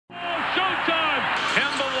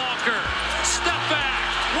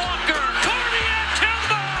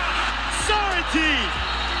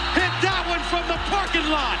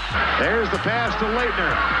sideline. There's the pass to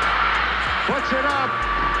Leitner. Puts it up.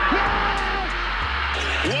 Yes!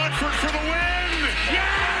 Watford for the win!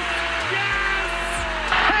 Yes! Yes!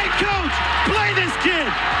 Hey, coach, play this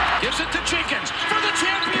kid. Gives it to Jenkins for the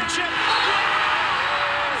championship.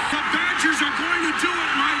 The Badgers are going to do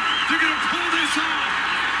it, Mike. They're going to pull this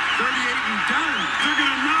off. 38 and down. They're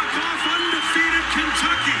going to knock off undefeated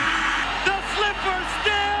Kentucky. The flipper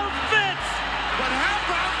still fits. But how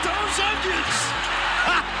about those onions?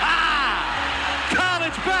 Ha ha!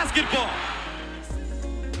 College basketball.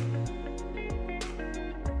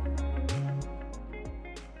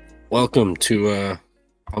 Welcome to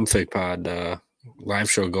Pump Fake Pod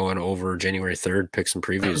live show going over January 3rd, picks and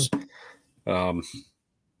previews. How's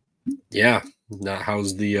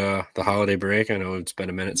the holiday break? I know it's been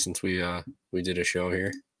a minute since we did a show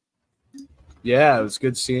here. Yeah, it was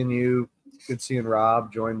good seeing you. Good seeing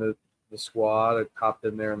Rob join the squad. I popped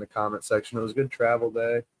in there in the comment section. It was a good travel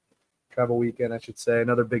weekend, I should say.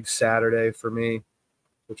 Another big Saturday for me,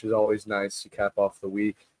 which is always nice to cap off the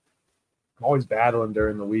week. I'm always battling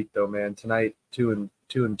during the week, though, man. Tonight, 2 and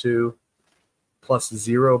 2, plus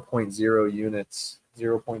 0.0 units,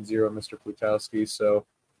 0.0, Mr. Plutowski. So,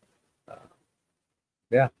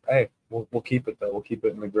 hey, we'll keep it, though. We'll keep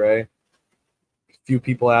it in the gray. A few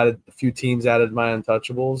teams added my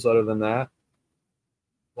untouchables. Other than that,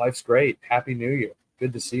 life's great. Happy New Year.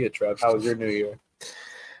 Good to see you, Trev. How was your New Year?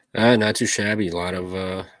 Not too shabby. A lot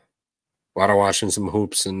of watching some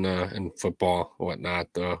hoops and football, whatnot,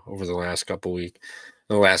 over the last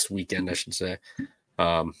last weekend, I should say.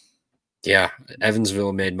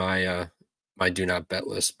 Evansville made my do not bet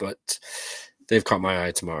list, but they've caught my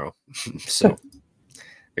eye tomorrow. So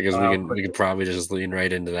I guess we can probably just lean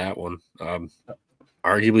right into that one.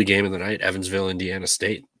 Arguably game of the night, Evansville, Indiana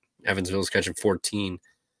State. Evansville's catching 14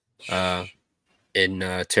 in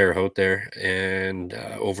Terre Haute there, and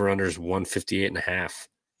over-under's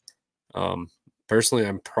 158.5. Personally,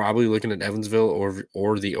 I'm probably looking at Evansville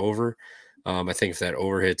or the over. I think if that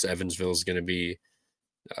over hits, Evansville is going to be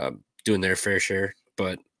doing their fair share,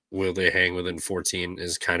 but will they hang within 14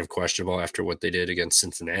 is kind of questionable after what they did against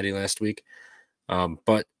Cincinnati last week.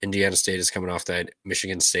 But Indiana State is coming off that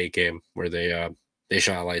Michigan State game where they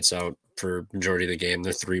shot lights out for majority of the game.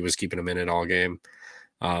 Their three was keeping them in it all game,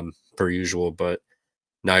 per usual. But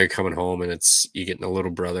now you're coming home and you getting a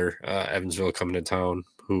little brother, Evansville coming to town,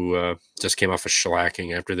 who just came off a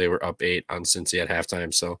shellacking after they were up 8 on Cincy at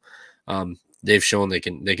halftime. So they've shown they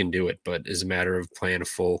can do it, but it's a matter of playing a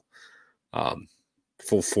full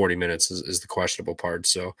 40 minutes is the questionable part.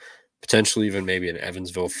 So potentially even maybe an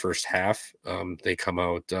Evansville first half. They come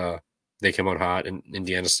out hot, and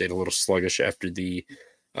Indiana State a little sluggish after the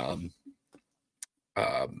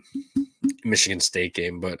Michigan State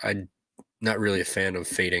game, but I'm not really a fan of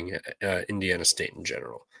fading Indiana State in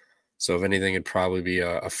general. So if anything, it'd probably be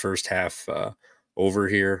a first half over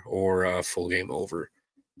here or a full game over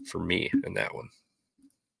for me in that one.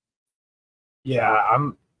 Yeah,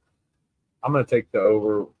 I'm going to take the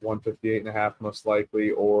over 158.5 most likely,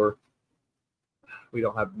 or we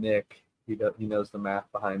don't have Nick. He knows the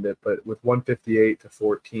math behind it, but with 158 to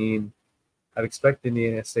 14, I'd expect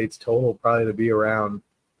Indiana State's total probably to be around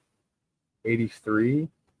 83,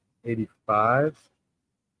 85.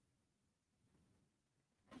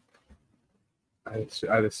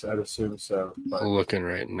 I'd assume so. But. Looking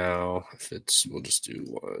right now, we'll just do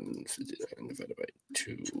 159 divided by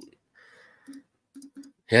 2.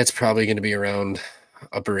 Yeah, it's probably going to be around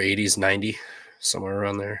upper 80s, 90, somewhere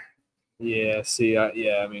around there. Yeah,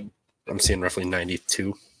 I mean, I'm seeing roughly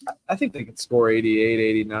 92. I think they could score 88,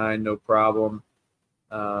 89, no problem.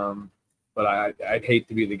 But I'd hate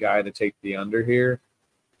to be the guy to take the under here.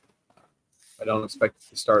 I don't expect it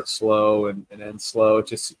to start slow and end slow.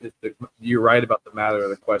 You're right about the matter.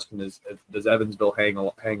 The question is, does Evansville hang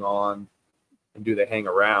on, and do they hang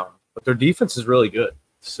around? But their defense is really good.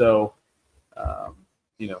 So,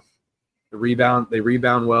 they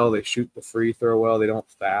rebound well. They shoot the free throw well. They don't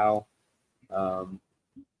foul.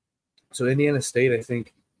 So Indiana State, I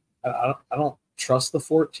think, I don't trust the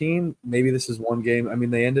 14. Maybe this is one game. I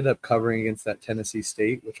mean, they ended up covering against that Tennessee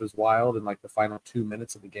State, which was wild in like the final 2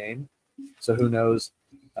 minutes of the game. So who knows?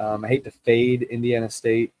 I hate to fade Indiana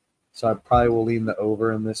State, so I probably will lean the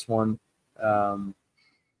over in this one.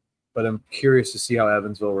 But I'm curious to see how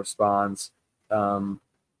Evansville responds to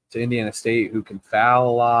Indiana State, who can foul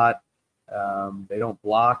a lot. They don't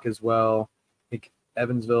block as well. I think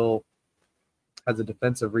Evansville has a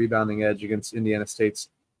defensive rebounding edge against Indiana State's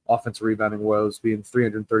offensive rebounding woes, being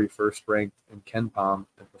 331st ranked in KenPom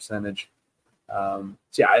in percentage.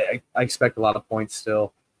 I expect a lot of points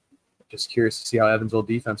still. just curious to see how Evansville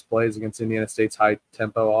defense plays against Indiana State's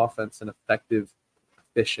high-tempo offense and effective,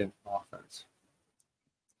 efficient offense.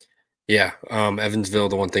 Yeah, Evansville,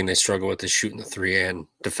 the one thing they struggle with is shooting the three and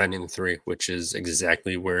defending the three, which is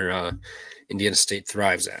exactly where Indiana State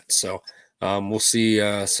thrives at. So we'll see.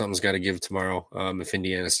 Something's got to give tomorrow. If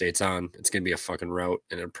Indiana State's on, it's going to be a fucking rout,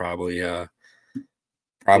 and it probably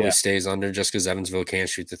stays under just because Evansville can't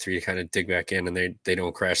shoot the three to kind of dig back in, and they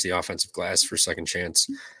don't crash the offensive glass for second chance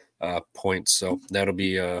points. So that'll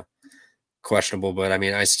be questionable. But I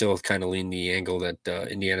mean, I still kind of lean the angle that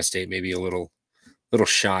Indiana State may be a little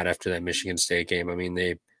shot after that Michigan State game. I mean,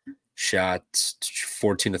 they shot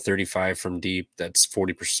 14 to 35 from deep. That's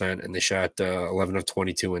 40%. And they shot 11 of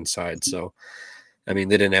 22 inside. So, I mean,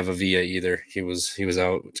 they didn't have a Villa either. He was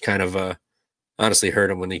out. It's kind of honestly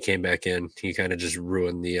hurt him when he came back in. He kind of just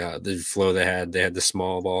ruined the flow they had. They had the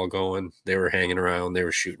small ball going. They were hanging around. They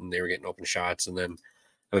were shooting. They were getting open shots. And then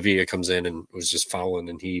Villa comes in and was just fouling.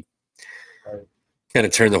 And he kind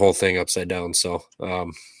of turned the whole thing upside down. So,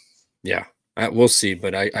 yeah. We'll see,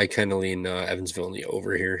 but I kind of lean Evansville in the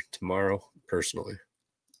over here tomorrow, personally.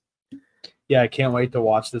 Yeah, I can't wait to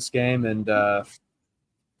watch this game and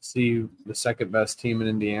see the second best team in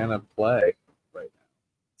Indiana play right now.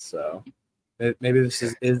 So maybe this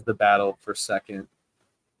is the battle for second.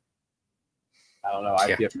 I don't know.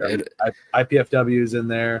 IPFW is in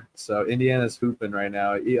there, so Indiana's hooping right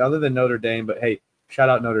now. Other than Notre Dame, but hey, shout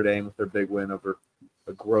out Notre Dame with their big win over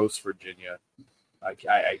a gross Virginia. I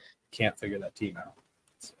can't figure that team out.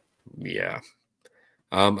 So. Yeah.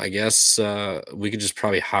 I guess we could just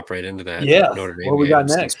probably hop right into that. Yeah. Notre Dame. What we got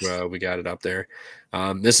next? We got it up there.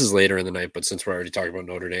 This is later in the night, but since we're already talking about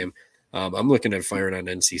Notre Dame, I'm looking at firing on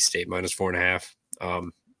NC State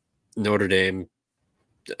 -4.5. Notre Dame,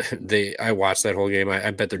 I watched that whole game.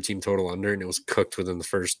 I bet their team total under, and it was cooked within the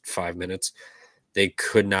first 5 minutes. They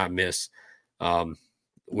could not miss.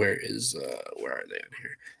 Where are they in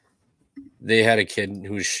here? They had a kid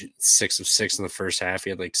who was 6 of 6 in the first half. He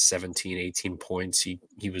had like 17, 18 points. He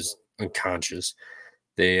was unconscious.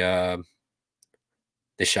 They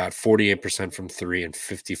shot 48% from three and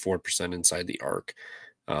 54% inside the arc.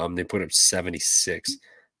 They put up 76.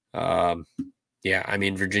 Yeah, I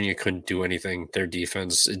mean, Virginia couldn't do anything. Their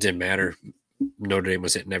defense, it didn't matter. Notre Dame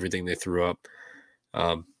was hitting everything they threw up.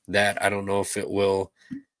 That I don't know if it will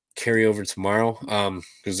carry over tomorrow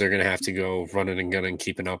because they're going to have to go running and gunning,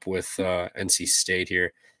 keeping up with NC State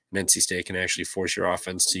here. And NC State can actually force your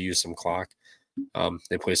offense to use some clock.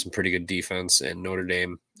 They play some pretty good defense, and Notre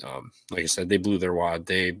Dame, like I said, they blew their wad.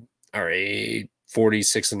 They are a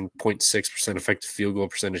 46.6% effective field goal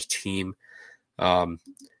percentage team,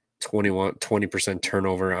 20%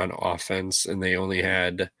 turnover on offense, and they only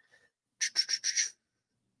had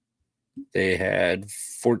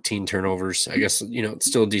 14 turnovers. I guess, it's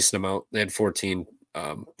still a decent amount. They had 14,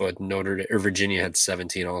 but Virginia had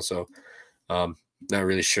 17 also. Not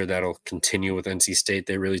really sure that'll continue with NC State.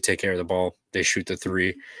 They really take care of the ball. They shoot the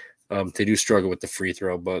three. They do struggle with the free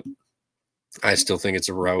throw, but I still think it's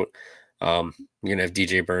a rout. You're gonna have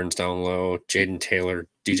DJ Burns down low, Jaden Taylor,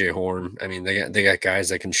 DJ Horn. I mean, they got guys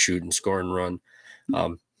that can shoot and score and run.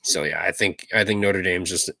 So yeah, I think Notre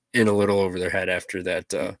Dame's just in a little over their head after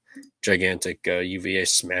that gigantic UVA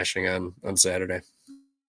smashing on Saturday.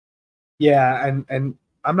 Yeah, and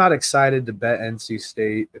I'm not excited to bet NC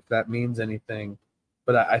State if that means anything,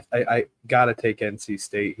 but I gotta take NC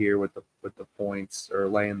State here with the points or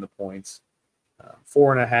laying the points.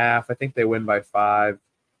 4.5. I think they win by 5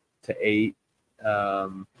 to 8.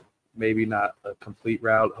 Maybe not a complete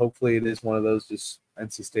route. Hopefully it is one of those just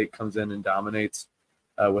NC State comes in and dominates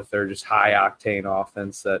with their just high octane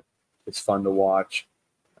offense that is fun to watch.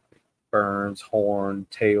 Burns, Horn,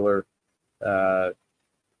 Taylor,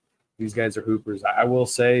 these guys are hoopers. I will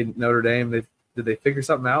say Notre Dame, did they figure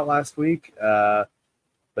something out last week?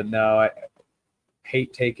 But no, I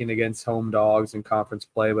hate taking against home dogs in conference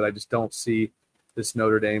play, but I just don't see this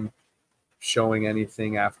Notre Dame showing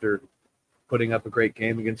anything after putting up a great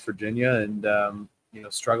game against Virginia and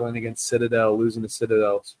struggling against Citadel, losing to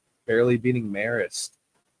Citadel, barely beating Marist,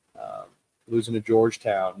 losing to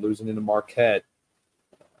Georgetown, losing into Marquette,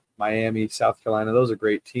 Miami, South Carolina. Those are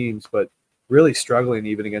great teams, but really struggling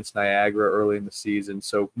even against Niagara early in the season.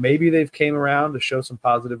 So maybe they've came around to show some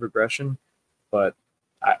positive regression, but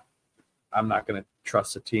I'm not going to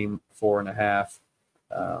trust a team 4.5.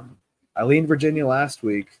 I leaned Virginia last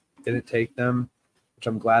week, didn't take them, which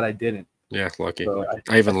I'm glad I didn't. Yeah, lucky. So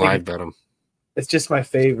I even live bet them. It's just my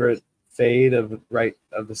favorite fade of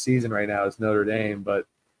the season right now is Notre Dame, but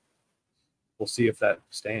we'll see if that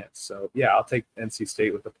stands. So yeah, I'll take NC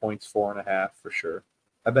State with the points 4.5 for sure.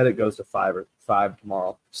 I bet it goes to 5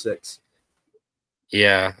 tomorrow, 6.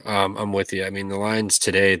 Yeah, I'm with you. I mean, the lines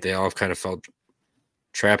today, they all kind of felt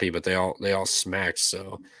trappy, but they all smacked.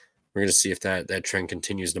 So we're gonna see if that trend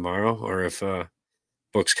continues tomorrow, or if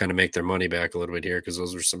books kind of make their money back a little bit here, because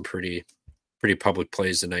those were some pretty public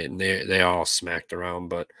plays tonight, and they all smacked around.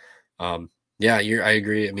 But yeah, I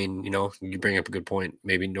agree. I mean, you bring up a good point.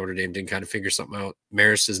 Maybe Notre Dame did kind of figure something out.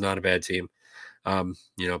 Marist is not a bad team.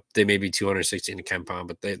 They may be 216 to KenPom,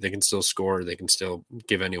 but they can still score. They can still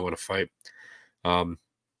give anyone a fight.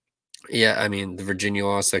 Yeah, I mean, the Virginia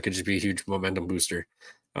loss, that could just be a huge momentum booster.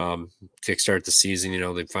 Kickstart the season,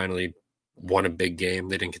 they finally won a big game.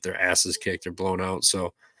 They didn't get their asses kicked or blown out.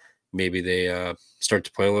 So maybe they start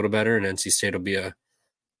to play a little better, and NC State will be a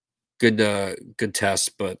good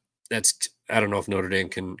test. But I don't know if Notre Dame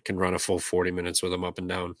can run a full 40 minutes with them up and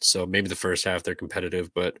down. So maybe the first half they're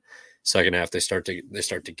competitive, but second half they start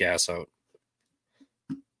to gas out.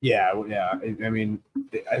 Yeah. I mean,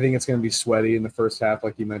 I think it's going to be sweaty in the first half,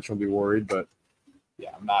 like you mentioned. We'll be worried, but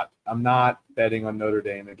yeah, I'm not betting on Notre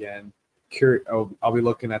Dame again. I'll be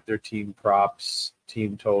looking at their team props,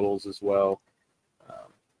 team totals as well.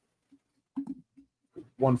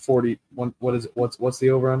 140. What is it? What's the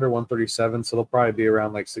over under? 137. So they'll probably be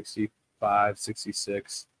around like 65,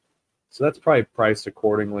 66. So that's probably priced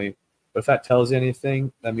accordingly. But if that tells you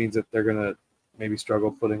anything, that means that they're gonna maybe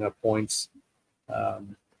struggle putting up points.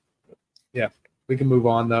 Yeah, we can move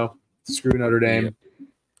on though. Screw Notre Dame. Yep.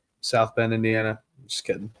 South Bend, Indiana. Just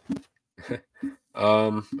kidding.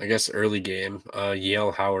 I guess early game.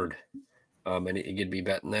 Yale Howard. And you gonna be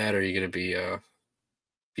betting that, or are you gonna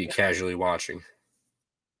be casually watching?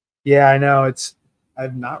 Yeah, I know.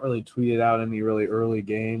 I've not really tweeted out any really early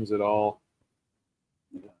games at all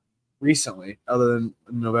recently, other than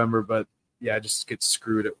November. But yeah, I just get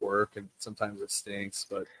screwed at work, and sometimes it stinks.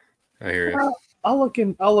 But I hear you. I'll look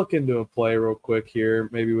into a play real quick here,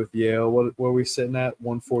 maybe with Yale. What are we sitting at?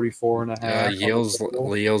 144.5.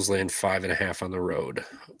 Yale's laying 5.5 on the road.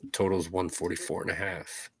 Total's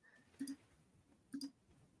 144.5.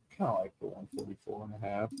 Kind of like the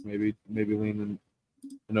 144.5. Maybe leaning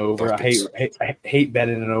an over. I hate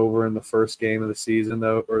betting an over in the first game of the season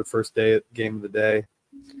though, or the first game of the day.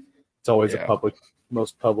 It's always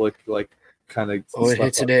most public like kind of. Oh, it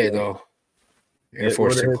hit today though. Air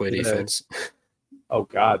Force didn't play defense. Oh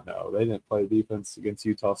God, no! They didn't play defense against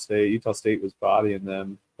Utah State. Utah State was bodying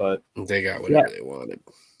them, but they got whatever they wanted.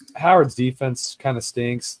 Howard's defense kind of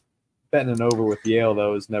stinks. Betting an over with Yale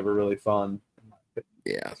though is never really fun.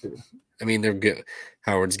 Yeah, I mean they're good.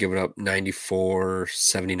 Howard's given up 94,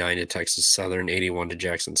 79 to Texas Southern, 81 to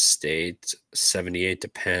Jackson State, 78 to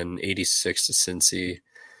Penn, 86 to Cincy,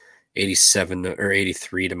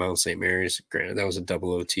 83 to Mount St. Mary's. Granted, that was a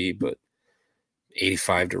double OT, but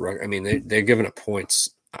 85 to Rutgers. I mean, they're giving up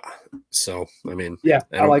points. So, I mean, yeah,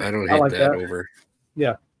 I don't hate that over.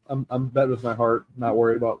 Yeah, I'm bet with my heart, not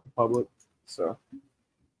worried about the public. So,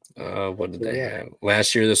 what did they have?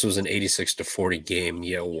 Last year, this was an 86 to 40 game.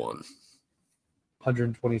 Yale won.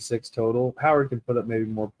 126 total. Howard can put up maybe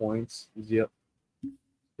more points. Is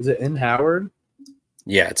it in Howard?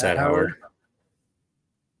 Yeah, it's at Howard.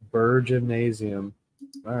 Burr Gymnasium.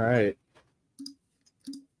 All right.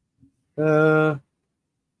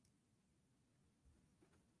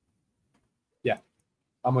 Yeah,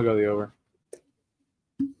 I'm gonna go the over.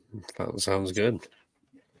 That sounds good.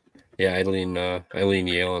 Yeah, I lean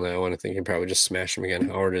Yale on that one. I think you probably just smash them again.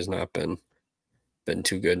 Howard has not been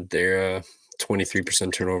too good. They're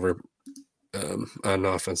 23% turnover on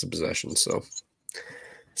offensive possession. So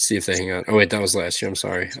see if they hang on. Oh wait, that was last year. I'm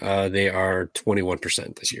sorry. They are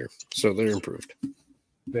 21% this year, so they're improved.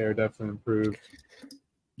 They're definitely improved.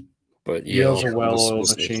 But Yale's a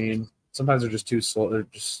well-oiled machine. Sometimes they're just too slow. They're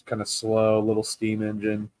just kind of slow, little steam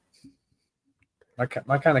engine.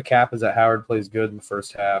 My kind of cap is that Howard plays good in the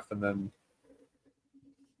first half and then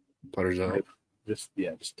putters out. Just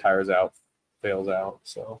tires out, fails out.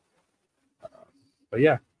 So, but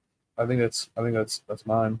yeah, I think that's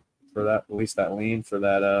mine for that. At least that lean for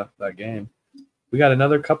that game. We got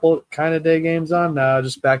another couple kind of day games on now.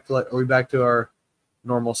 Just back to are we back to our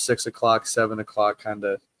normal 6 o'clock, 7 o'clock kind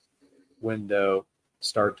of window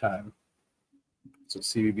start time? So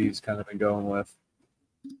CBB's kind of been going with.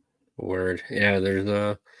 Word. Yeah,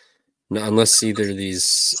 there's unless either of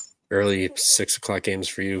these early 6 o'clock games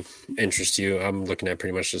for you interest you, I'm looking at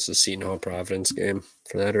pretty much just the Seton Hall Providence game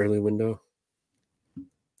for that early window.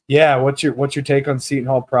 Yeah, what's your take on Seton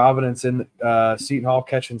Hall Providence and Seton Hall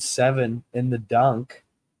catching 7 in the dunk?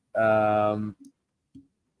 Would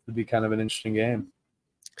be kind of an interesting game.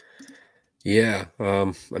 Yeah,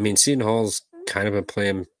 I mean Seton Hall's kind of been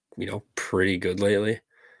playing, pretty good lately.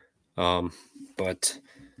 But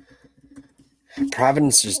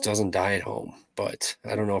Providence just doesn't die at home. But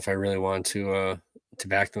I don't know if I really want to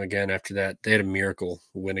back them again after that. They had a miracle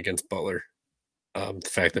win against Butler. The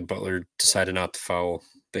fact that Butler decided not to foul,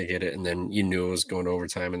 they get it, and then you knew it was going to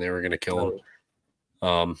overtime and they were going to kill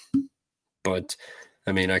him. But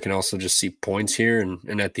I mean, I can also just see points here,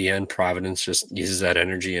 and at the end, Providence just uses that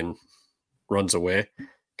energy and runs away,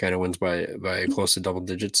 kind of wins by close to double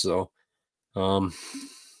digits. So,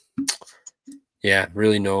 yeah,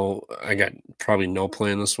 really I got probably no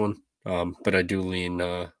play in this one, but I do lean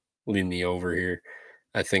the over here.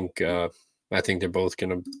 I think they're both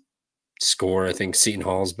going to score. I think Seton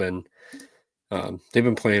Hall's been they've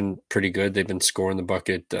been playing pretty good. They've been scoring the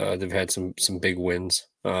bucket. They've had some big wins.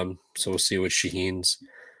 So we'll see what Shaheen's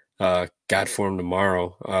got for them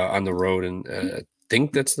tomorrow on the road, and I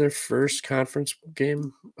think that's their first conference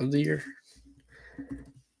game of the year.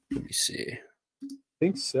 Let me see. I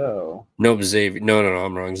think so. No, Xavier. No,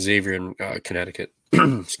 I'm wrong. Xavier in Connecticut.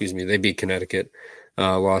 Excuse me. They beat Connecticut.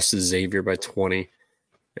 Lost to Xavier by 20.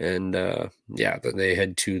 And they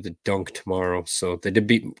head to the Dunk tomorrow. So they did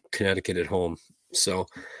beat Connecticut at home. So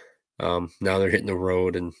now they're hitting the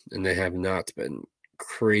road, and they have not been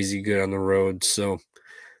crazy good on the road. So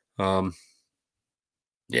I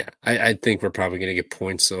think we're probably going to get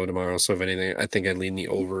points though tomorrow. So if anything, I think I'd lean the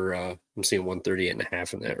over. I'm seeing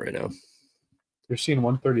 138.5 in that right now. You're seeing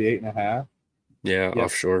 138.5? Yeah,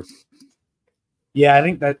 offshore. Yeah, I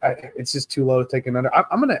think that it's just too low to take an under.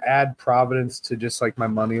 I'm going to add Providence to just like my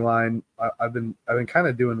money line. I've been kind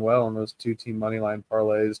of doing well on those 2-team money line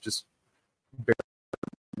parlays. Just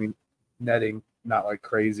netting, not like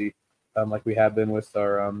crazy, like we have been with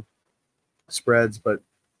our spreads, but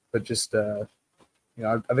just I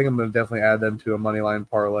think I'm going to definitely add them to a money line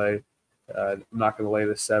parlay. I'm not going to lay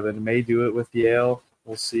the 7. May do it with Yale.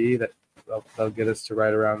 We'll see that they'll get us to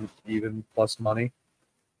right around even plus money.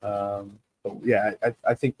 But yeah,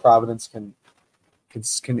 I think Providence can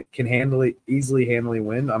easily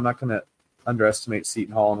win. I'm not going to underestimate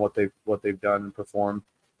Seton Hall and what they've done and performed.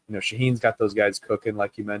 Shaheen's got those guys cooking,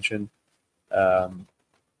 like you mentioned. I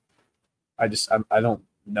don't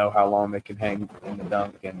know how long they can hang in the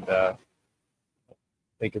Dunk, and I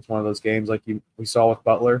think it's one of those games like we saw with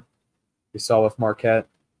Butler, we saw with Marquette.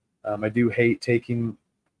 I do hate taking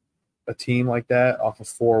a team like that off of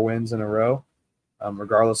 4 wins in a row.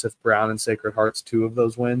 Regardless if Brown and Sacred Heart's 2 of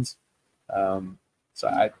those wins. So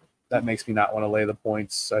that makes me not want to lay the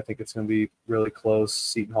points. I think it's going to be really close.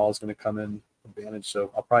 Seton Hall is going to come in advantage.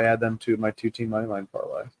 So I'll probably add them to my 2-team money line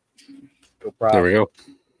parlay. Go Prov. There we go.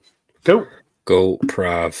 Go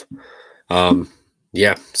Prov. So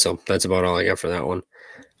that's about all I got for that one.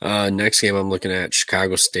 Next game I'm looking at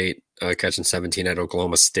Chicago State catching 17 at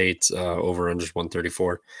Oklahoma State, over under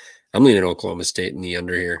 134. I'm leaning Oklahoma State in the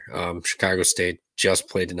under here. Chicago State just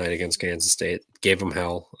played tonight against Kansas State. Gave them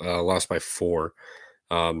hell. Lost by 4.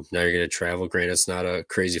 Now you're going to travel. Granted, it's not a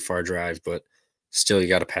crazy far drive, but still you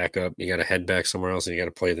got to pack up. You got to head back somewhere else, and you got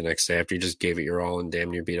to play the next day after you just gave it your all and damn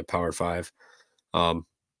near beat a Power 5.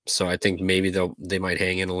 So I think maybe they might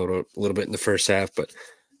hang in a little bit in the first half, but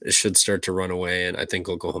it should start to run away. And I think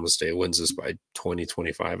Oklahoma State wins this by 20,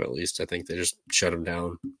 25 at least. I think they just shut them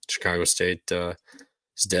down. Chicago State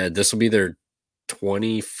is dead. This will be their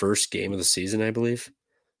 21st game of the season, I believe.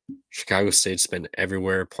 Chicago State's been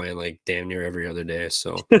everywhere, playing like damn near every other day.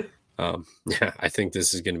 So, I think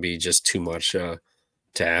this is going to be just too much to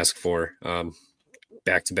ask for.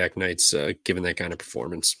 Back-to-back nights, given that kind of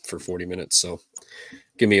performance for 40 minutes. So,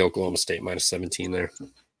 give me Oklahoma State minus 17 there.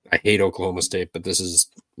 I hate Oklahoma State, but this is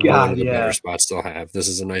one of the better spots they'll have. This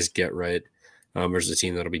is a nice get right versus a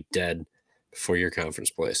team that'll be dead before your conference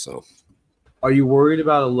play. So. Are you worried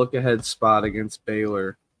about a look-ahead spot against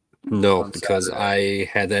Baylor? No, because Saturday? I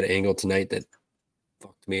had that angle tonight that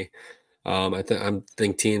fucked me. I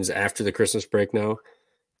think teams after the Christmas break now,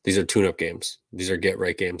 these are tune-up games. These are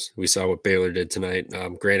get-right games. We saw what Baylor did tonight.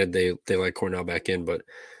 Granted, they let Cornell back in, but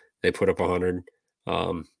they put up 100.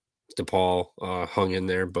 DePaul hung in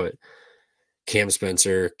there, but Cam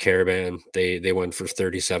Spencer, Caravan, they went for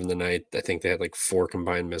 37 tonight. I think they had like 4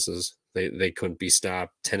 combined misses. They couldn't be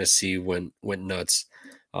stopped. Tennessee went nuts.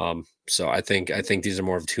 So I think these are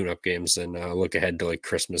more of tune-up games than look ahead to like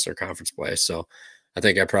Christmas or conference play. So I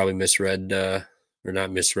think I probably misangled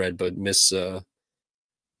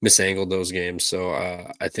those games. So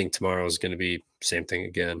I think tomorrow is going to be same thing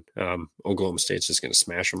again. Oklahoma State's just going to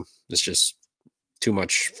smash them. It's just too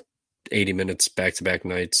much. 80 minutes back-to-back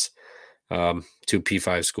nights. 2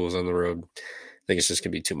 P5 schools on the road. I think it's just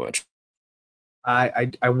going to be too much. I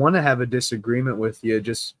want to have a disagreement with you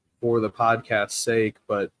just for the podcast's sake,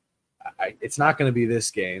 but It's not going to be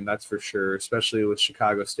this game, that's for sure, especially with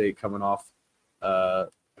Chicago State coming off a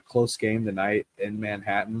close game tonight in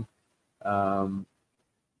Manhattan.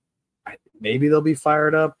 Maybe they'll be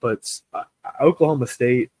fired up, but Oklahoma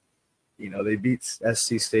State, they beat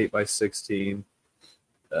SC State by 16,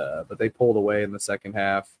 but they pulled away in the second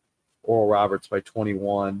half. Oral Roberts by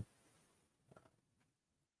 21.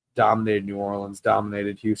 Dominated New Orleans,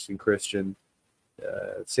 dominated Houston Christian.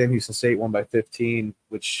 Sam Houston State won by 15,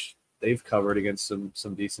 which they've covered against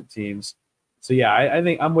some decent teams. So, yeah, I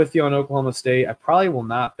think I'm with you on Oklahoma State. I probably will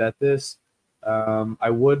not bet this. I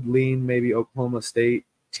would lean maybe Oklahoma State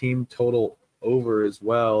team total over as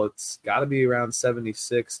well. It's got to be around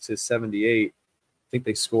 76 to 78. I think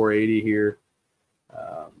they score 80 here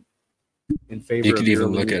in favor You of could even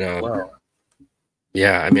look at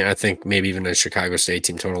yeah, I mean, I think maybe even a Chicago State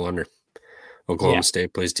team total under. Oklahoma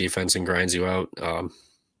State plays defense and grinds you out.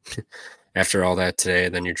 After all that today,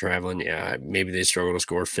 then you're traveling. Yeah, maybe they struggle to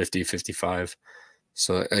score 50, 55.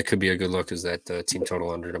 So that could be a good look. Is that team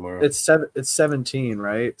total under tomorrow? It's 17,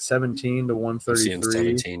 right? 17 to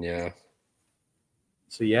 133. 17, yeah.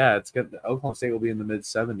 So yeah, it's good. Oklahoma State will be in the mid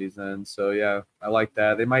 70s then. So yeah, I like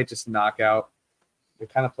that. They might just knock out. They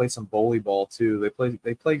kind of play some bully ball too. They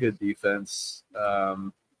play good defense.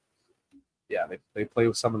 Yeah, they play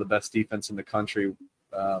with some of the best defense in the country,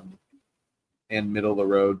 and middle of the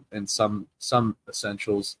road and some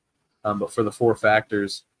essentials. But for the four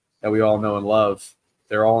factors that we all know and love,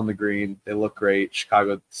 they're all in the green. They look great.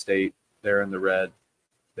 Chicago State, they're in the red.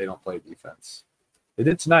 They don't play defense. They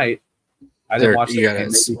did tonight. I didn't watch the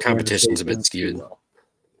game. Competition's a bit skewed. Well.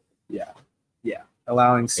 Yeah.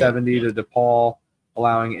 Allowing 70 to DePaul,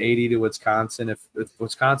 allowing 80 to Wisconsin. If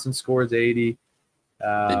Wisconsin scores 80,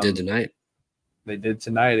 they did tonight. They did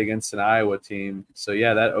tonight against an Iowa team. So,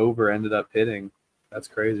 yeah, that over ended up hitting. That's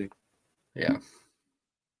crazy. Yeah.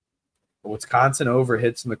 Wisconsin over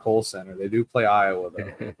hits in the Kohl Center. They do play Iowa,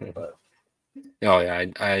 though. But. Oh, yeah,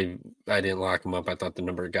 I didn't lock them up. I thought the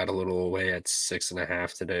number got a little away at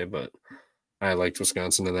 6.5 today, but I liked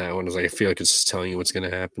Wisconsin in that one. I feel like it's just telling you what's going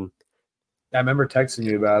to happen. I remember texting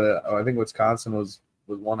you about it. I think Wisconsin was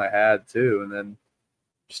one I had, too, and then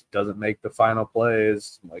just doesn't make the final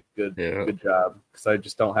plays. I'm like, good job, because I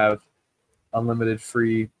just don't have unlimited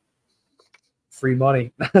free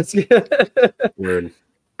money. Weird.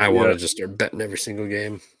 I want to just start betting every single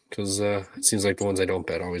game because it seems like the ones I don't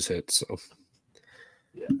bet always hit. So,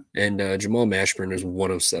 yeah. And Jamal Mashburn is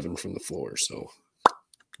 1 of 7 from the floor, so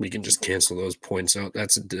we can just cancel those points out.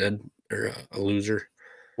 That's a dead or a loser.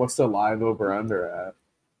 What's the live over under at?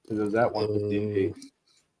 Because it was at 158.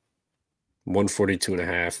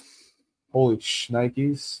 142.5. Holy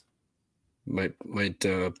shnikes. Might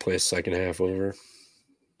play a second half over.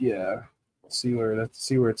 Yeah. See where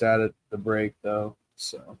it's at the break though.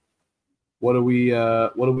 So what do we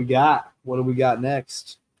got? What do we got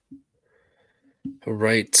next? All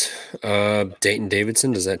right. Dayton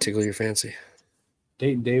Davidson, does that tickle your fancy?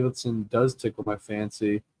 Dayton Davidson does tickle my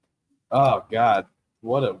fancy. Oh God,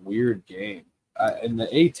 what a weird game. And the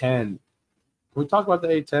A10, can we talk about the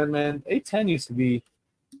A10, man? A10 used to be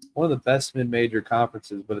one of the best mid-major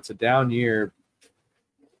conferences, but it's a down year.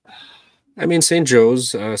 I mean, St.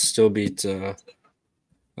 Joe's still beat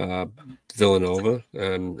Villanova,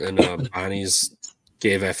 and Bonnie's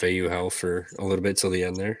gave FAU hell for a little bit till the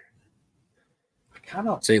end there.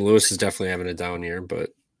 St. Louis is definitely having a down year,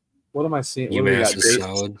 but what am I seeing? UMass is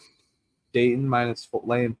solid. Dayton laying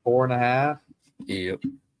 4.5. Yep.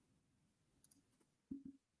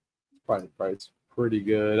 Probably pretty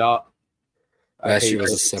good. Last year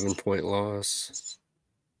was a 7-point loss.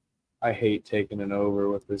 I hate taking an over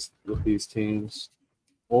with these teams.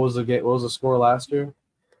 What was the score last year?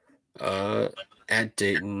 At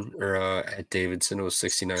Dayton or at Davidson it was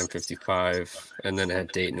 69-55, and then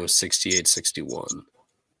at Dayton it was 68-61.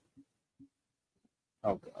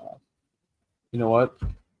 Oh God! You know what?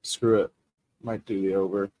 Screw it. Might do the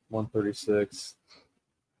over 136.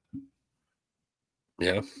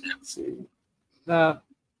 Yeah. Let's see. Nah,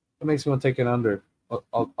 it makes me want to take an under.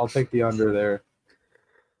 I'll take the under there.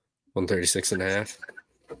 136.5.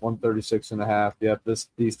 136.5. Yep.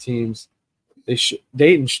 These teams.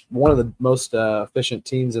 Dayton's one of the most efficient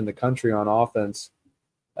teams in the country on offense.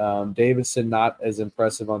 Davidson not as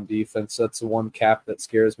impressive on defense. That's the one cap that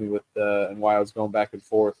scares me with and why I was going back and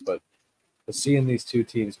forth. But seeing these two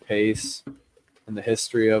teams pace and the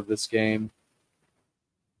history of this game,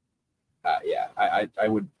 I'd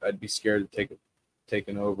be scared to take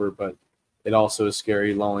an over. But it also is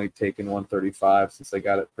scary only taking 135 since they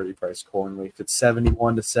got it pretty priced accordingly. If it's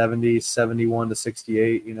 71 to 70, 71 to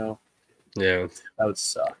 68, Yeah, that would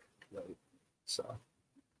suck. Right? So,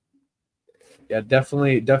 Yeah,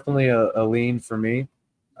 definitely a lean for me.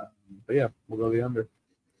 But yeah, we'll go the under.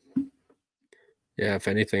 Yeah, if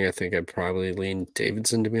anything, I think I'd probably lean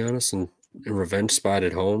Davidson, to be honest, and a revenge spot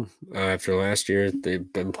at home. After last year,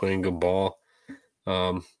 they've been playing good ball.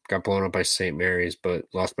 Got blown up by St. Mary's, but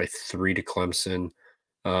lost by 3 to Clemson.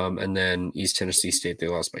 And then East Tennessee State, they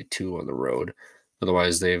lost by 2 on the road.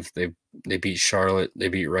 Otherwise, they beat Charlotte, they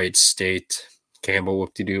beat Wright State, Campbell,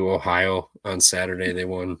 whoop-de-doo, Ohio on Saturday. They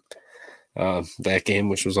won that game,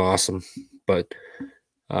 which was awesome. But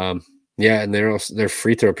yeah, and their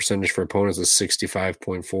free throw percentage for opponents is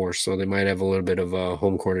 65.4, so they might have a little bit of a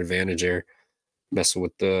home court advantage there, messing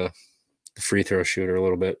with the free throw shooter a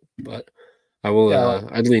little bit. But I will.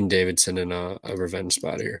 I'd lean Davidson in a revenge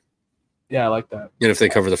spot here. Yeah, I like that. And if they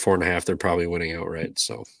cover the 4.5, they're probably winning outright.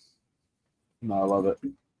 So, no, I love it.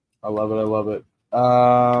 I love it.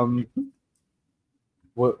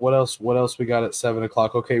 What else? What else we got at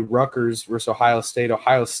 7:00? Okay, Rutgers versus Ohio State.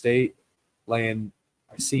 Ohio State laying.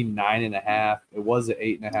 I see 9.5. It was at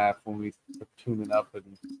 8.5 when we were tuning up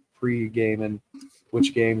and pre-gaming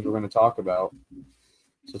which games we're going to talk about.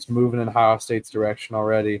 So it's moving in Ohio State's direction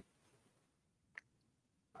already.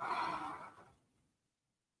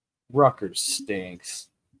 Rutgers stinks.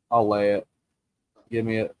 I'll lay it. Give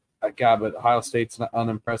me it. God, but Ohio State's not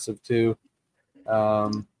unimpressive too.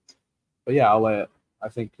 But yeah, I'll lay it. I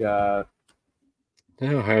think. Yeah,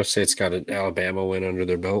 Ohio State's got an Alabama win under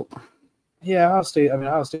their belt. Yeah, Ohio State. I mean,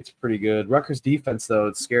 Ohio State's pretty good. Rutgers defense, though,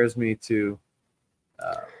 it scares me to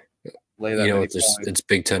lay that. It's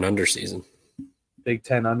Big Ten under season. Big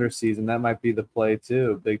Ten under season. That might be the play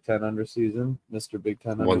too. Big Ten under season, Mr. Big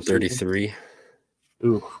Ten under 133.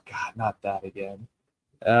 Ooh, God, not that again.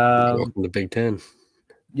 Welcome to Big Ten.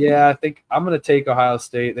 Yeah, I think I'm going to take Ohio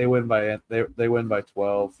State. They win by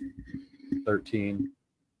 12, 13,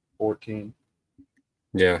 14.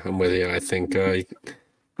 Yeah, I'm with you. I think you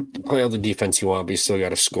can play all the defense you want, but you still got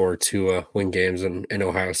to score to win games, and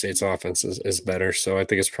Ohio State's offense is better. So I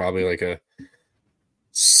think it's probably like a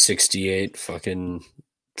 68 fucking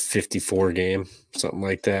 54 game, something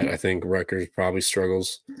like that. I think Rutgers probably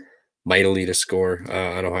struggles mightily to score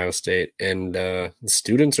on Ohio State, and the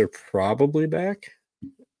students are probably back,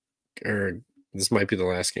 or this might be the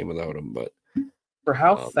last game without them. But for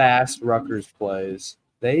how fast Rutgers plays,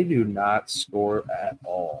 they do not score at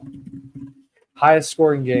all. Highest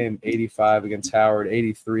scoring game, 85 against Howard,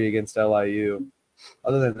 83 against LIU.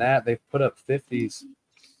 Other than that, they've put up 50s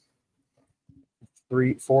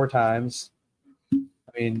 4 times.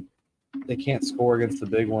 I mean, they can't score against the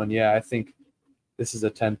big one. Yeah, I think this is a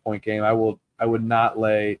 10-point game. I would not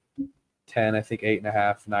lay 10. I think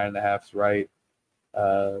 8.5, 9.5 is right.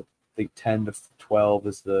 I think 10 to 12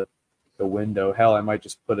 is the window. Hell, I might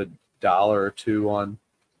just put $1 or $2 on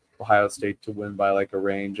Ohio State to win by like a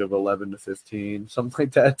range of 11 to 15, something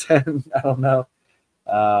like that. 10, I don't know.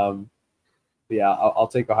 But yeah, I'll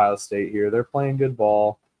take Ohio State here. They're playing good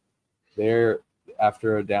ball. They're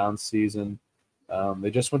after a down season.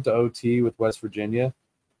 They just went to OT with West Virginia,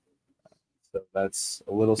 so that's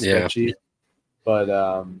a little sketchy. Yeah. But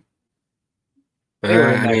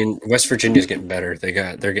I mean, West Virginia's getting better.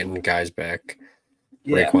 They're getting guys back,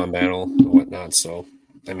 Raekwon Battle and whatnot. So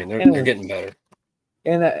I mean, they're getting better.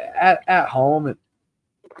 And at home at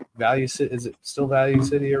Value City, is it still Value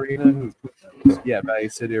City Arena? Yeah, Value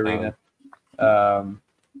City Arena.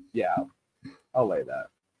 Yeah, I'll lay that.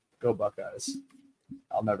 Go Buckeyes.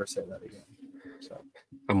 I'll never say that again. So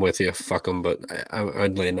I'm with you. Fuck them, but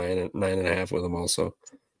I'd lay 9.5 with them also.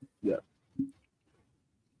 Yeah.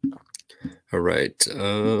 All right.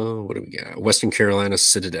 What do we got? Western Carolina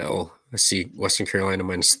Citadel. I see Western Carolina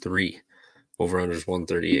 -3. Over/under is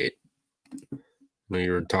 138. I know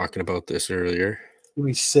you were talking about this earlier. Give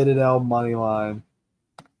me Citadel money line.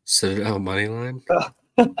 Citadel money line?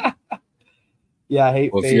 Yeah, I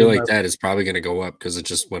hate. Well, if you're like that, it's probably going to go up because it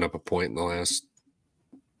just went up a point in the last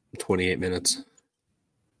 28 minutes.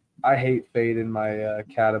 I hate fading my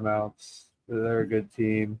Catamounts. They're a good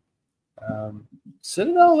team.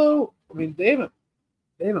 Citadel, though, I mean, they haven't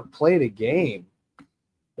played a game.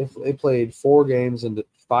 They played 5 games in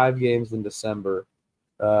December.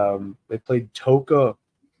 They played Toccoa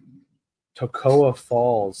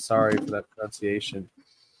Falls. Sorry for that pronunciation.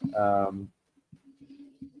 But,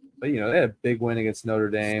 they had a big win against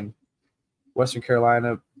Notre Dame. Western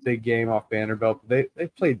Carolina, big game off Vanderbilt. They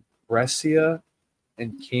played Brescia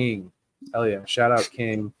and King. Hell yeah. Shout out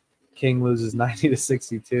King. King loses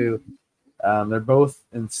 90-62. They're both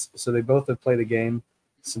so they both have played a game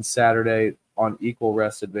since Saturday on equal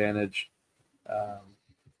rest advantage.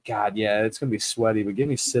 God, yeah, it's gonna be sweaty, but give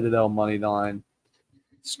me Citadel money line.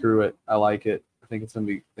 Screw it. I like it. I think it's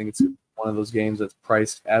one of those games that's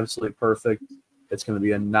priced absolutely perfect. It's going to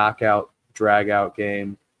be a knockout, drag-out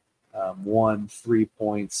game. 3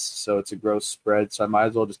 points, so it's a gross spread. So I might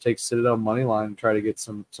as well just take Citadel money line and try to get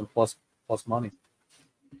some plus money.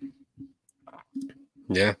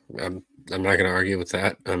 Yeah, I'm not going to argue with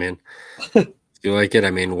that. I mean, if you like it,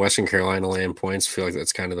 I mean, Western Carolina laying points, I feel like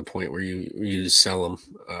that's kind of the point where you sell them.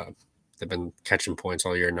 They've been catching points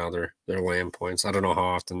all year now. They're laying points. I don't know how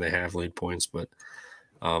often they have lead points, but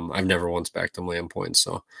I've never once backed them laying points.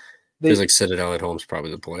 So it feels like Citadel at home is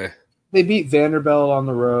probably the play. They beat Vanderbilt on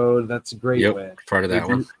the road. That's a great win. Part of that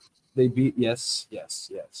one. They beat yes.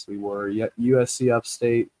 We were USC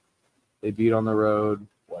upstate. They beat on the road.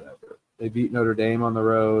 Whatever. They beat Notre Dame on the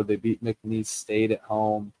road. They beat McNeese State at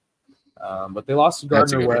home. But they lost to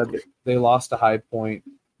Gardner-Webb. They lost to High Point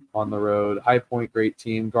on the road. High Point, great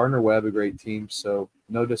team. Gardner-Webb, a great team. So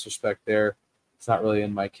no disrespect there. It's not really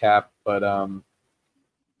in my cap. But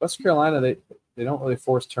West Carolina, they don't really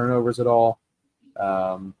force turnovers at all.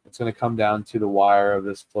 It's going to come down to the wire of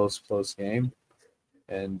this close game.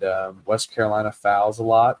 And West Carolina fouls a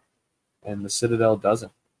lot, and the Citadel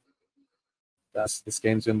doesn't. This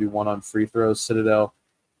game's going to be won on free throws. Citadel,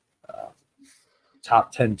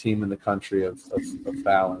 top 10 team in the country of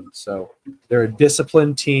fouling. So they're a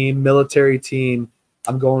disciplined team, military team.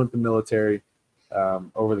 I'm going with the military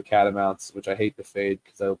over the Catamounts, which I hate to fade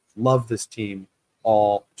because I love this team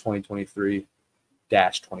all 2023-24.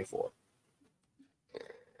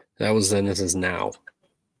 That was then. This is now.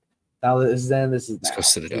 Now this is then. This is now. Let's go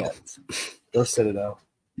Citadel. Yeah. Go Citadel.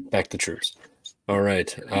 Back the troops. All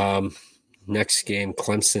right. Next game,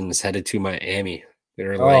 Clemson is headed to Miami.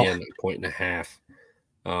 They're laying 1.5.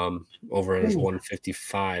 Over at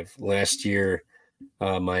 155. Last year,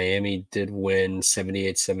 Miami did win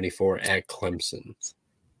 78-74 at Clemson.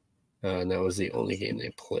 And that was the only game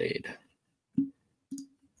they played.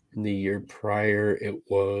 In the year prior, it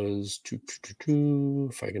was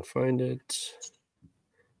if I can find it.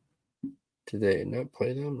 Did they not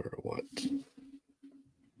play them or what?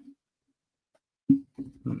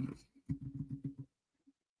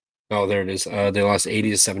 Oh, there it is. They lost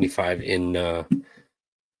 80-75 in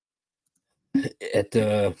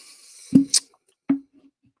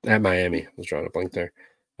at Miami. I was drawing a blank there.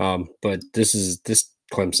 But this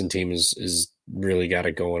Clemson team is really got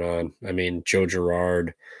it going on. I mean, Joe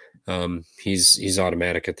Girard. He's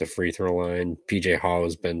automatic at the free throw line. PJ Hall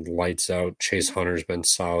has been lights out. Chase Hunter's been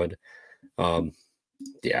solid.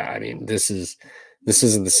 Yeah, I mean, this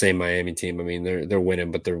isn't the same Miami team. I mean, they're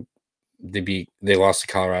winning, but they lost to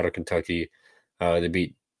Colorado, Kentucky. They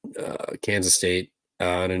beat Kansas State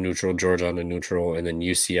on a neutral, Georgia on a neutral, and then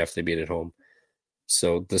UCF they beat at home.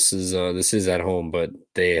 So this is at home, but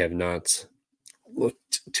they have not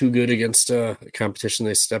looked too good against a competition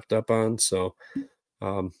they stepped up on. So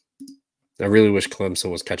I really wish Clemson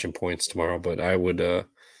was catching points tomorrow, but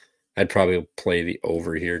I'd probably play the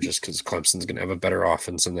over here just because Clemson's going to have a better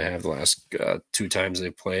offense than they have the last 2 times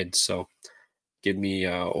they've played. So give me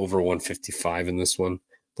over 155 in this one,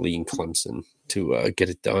 leading Clemson to get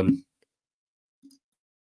it done.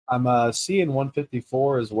 I'm seeing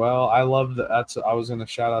 154 as well. I love that. I was going to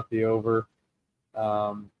shout out the over.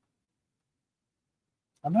 I'm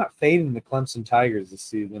not fading the Clemson Tigers this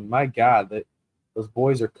season. My God, those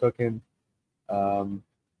boys are cooking.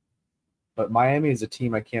 But Miami is a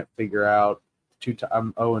team I can't figure out.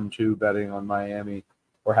 I'm 0-2 betting on Miami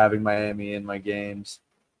or having Miami in my games.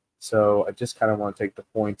 So I just kind of want to take the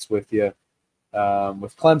points with you.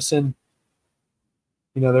 With Clemson,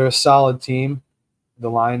 they're a solid team. The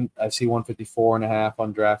line, I see 154.5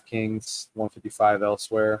 on DraftKings, 155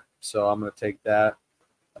 elsewhere. So I'm going to take that.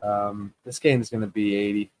 This game is going to be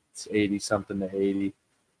 80. It's 80-something to 80.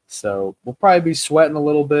 So we'll probably be sweating a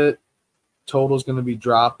little bit. Total's going to be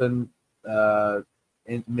dropping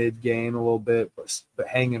in mid-game a little bit, but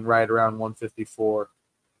hanging right around 154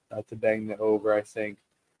 to bang the over, I think.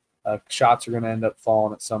 Shots are going to end up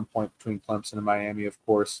falling at some point between Clemson and Miami, of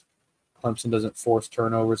course. Clemson doesn't force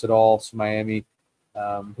turnovers at all, so Miami,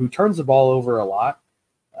 who turns the ball over a lot,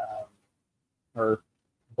 or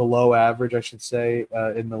below average, I should say,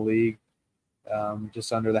 in the league,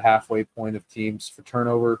 just under the halfway point of teams for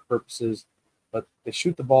turnover purposes. But they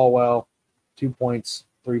shoot the ball well, 2 points,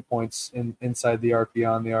 3 points inside the arc,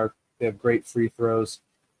 beyond the arc. They have great free throws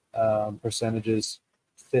percentages,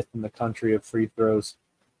 5th in the country of free throws.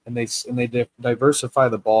 And they diversify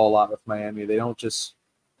the ball a lot with Miami. They don't just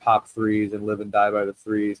pop threes and live and die by the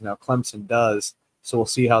threes. Now Clemson does, so we'll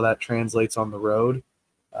see how that translates on the road.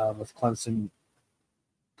 With Clemson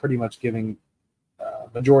pretty much giving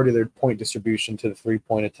majority of their point distribution to the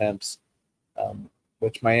 3-point attempts,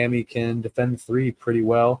 which Miami can defend 3 pretty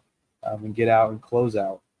well. and get out and close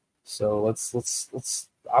out. So let's.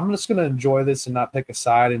 I'm just going to enjoy this and not pick a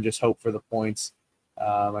side and just hope for the points.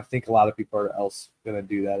 I think a lot of people are else going to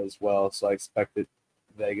do that as well. So I expected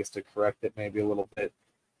Vegas to correct it maybe a little bit.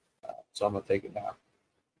 So I'm going to take it now.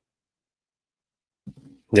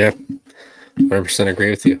 Yeah, 100% agree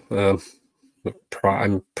with you.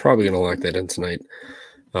 I'm probably going to lock that in tonight.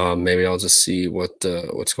 Maybe I'll just see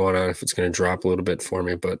what's going on, if it's going to drop a little bit for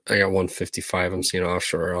me. But I got 155. I'm seeing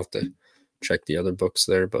offshore. I'll have to check the other books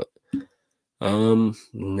there. But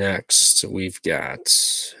next we've got.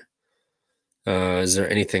 Is there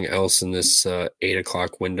anything else in this 8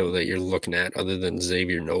 o'clock window that you're looking at other than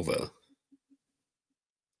Xavier Nova?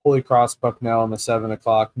 Holy Cross Bucknell on the 7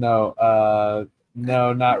 o'clock. No,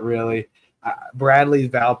 not really. Bradley's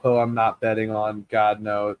Valpo, I'm not betting on. God,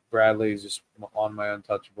 no. Bradley's just on my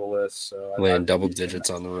untouchable list. So Laying double digits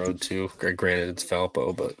on the road, too. Granted, it's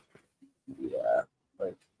Valpo, but. Yeah.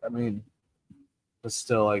 I mean, but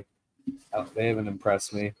still, they haven't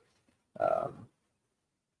impressed me.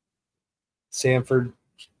 Sanford,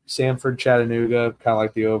 Chattanooga, kind of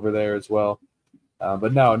like the over there as well.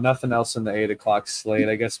 But no, nothing else in the 8 o'clock slate.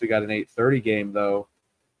 I guess we got an 8:30 game, though.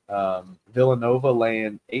 Villanova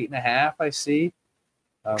laying 8.5, I see.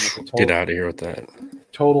 Get out of here with that.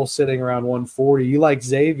 Total sitting around 140. You like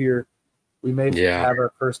Xavier? We may have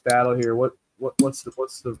our first battle here. What's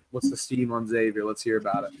the steam on Xavier? Let's hear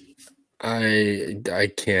about it.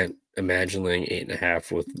 I can't imagine laying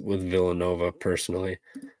 8.5 with Villanova personally.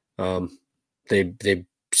 They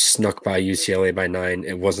snuck by UCLA by 9.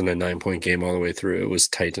 It wasn't a 9-point game all the way through. It was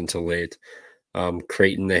tight until late.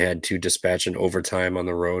 Creighton, they had to dispatch in overtime on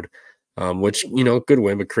the road, which, good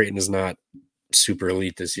win, but Creighton is not super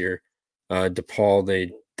elite this year. DePaul,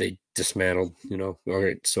 they dismantled, all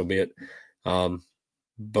right, so be it.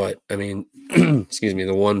 But I mean, excuse me,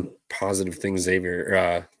 the one positive thing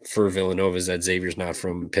Xavier for Villanova is that Xavier's not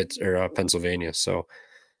from Pennsylvania, so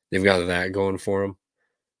they've got that going for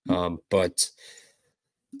them. But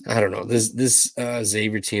I don't know. This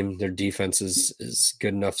Xavier team, their defense is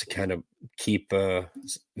good enough to kind of keep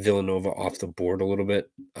Villanova off the board a little bit.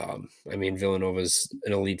 I mean, Villanova's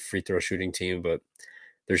an elite free throw shooting team, but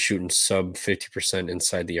they're shooting sub 50%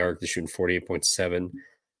 inside the arc. They're shooting 48.7,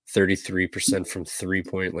 33% from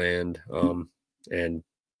 3-point land. And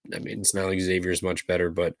I mean, it's not like Xavier's much better,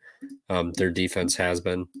 but their defense has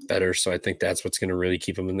been better. So I think that's what's going to really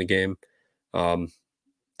keep them in the game.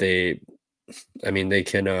 They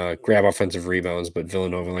can grab offensive rebounds, but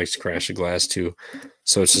Villanova likes to crash the glass too.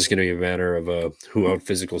 So it's just going to be a matter of who out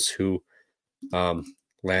physicals who.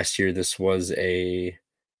 Last year, this was if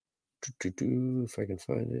I can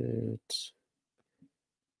find it.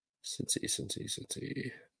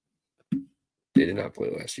 Cincy. They did not play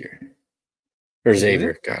last year. Or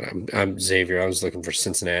Xavier. God, I'm Xavier. I was looking for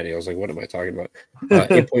Cincinnati. I was like, what am I talking about?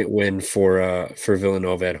 8-point win for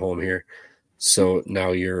Villanova at home here. So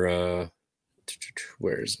now you're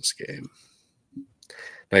where is this game?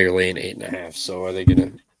 Now you're laying 8.5. So are they going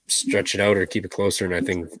to stretch it out or keep it closer? And I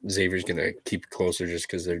think Xavier's going to keep it closer just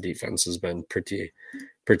because their defense has been pretty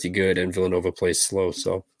good, and Villanova plays slow.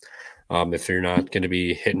 So if you're not going to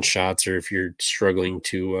be hitting shots, or if you're struggling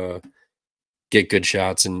to get good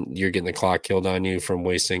shots and you're getting the clock killed on you from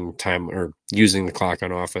wasting time or using the clock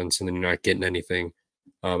on offense, and then you're not getting anything,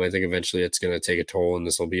 I think eventually it's going to take a toll, and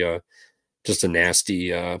this will be just a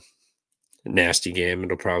nasty game.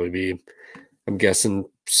 It'll probably be, I'm guessing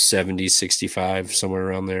 70-65, somewhere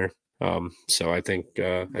around there. So I think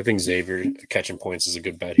Xavier catching points is a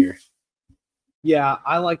good bet here. Yeah,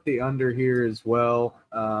 I like the under here as well.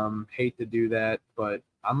 Hate to do that, but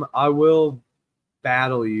I will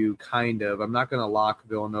battle you kind of. I'm not going to lock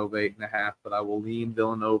Villanova 8.5, but I will lean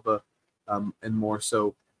Villanova and more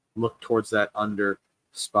so look towards that under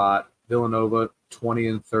spot. Villanova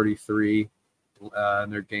 20-33 in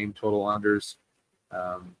their game total unders.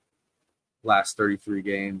 Last 33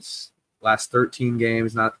 games, last 13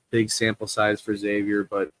 games, not big sample size for Xavier,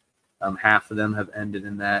 but half of them have ended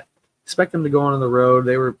in that. Expect them to go on the road.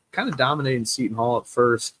 They were kind of dominating Seton Hall at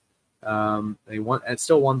first. They won and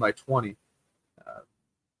still won by 20,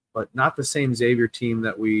 but not the same Xavier team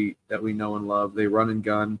that we know and love. They run and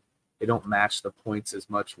gun. They don't match the points as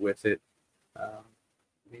much with it.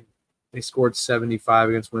 They scored 75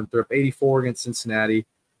 against Winthrop, 84 against Cincinnati,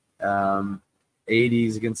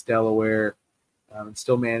 80s against Delaware, and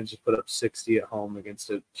still managed to put up 60 at home against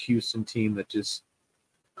a Houston team that just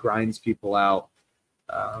grinds people out.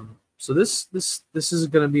 So this is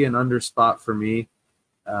going to be an under spot for me.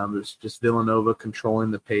 There's just Villanova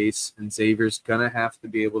controlling the pace, and Xavier's going to have to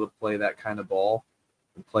be able to play that kind of ball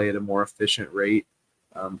and play at a more efficient rate,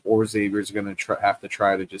 or Xavier's going to have to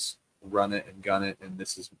try to just run it and gun it, and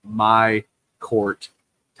this is my court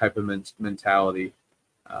type of mentality.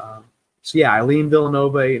 So yeah, I lean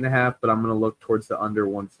Villanova 8.5, but I'm going to look towards the under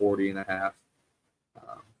 140.5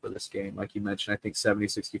 for this game. Like you mentioned, I think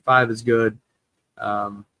 70-65 is good.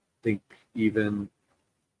 I think even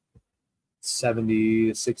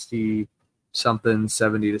 70-60 something,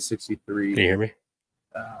 70-63. Can you hear me?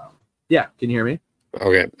 Yeah, can you hear me?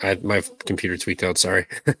 Okay, my computer tweaked out. Sorry.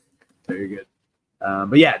 Very good.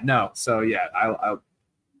 But yeah, no. So yeah, I'll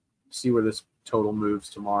see where this total moves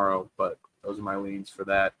tomorrow. But those are my leans for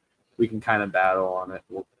that. We can kind of battle on it,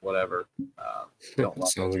 whatever. Don't love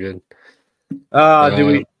Sounds it. good.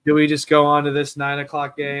 Do we just go on to this 9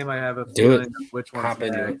 o'clock game? I have a feeling which one's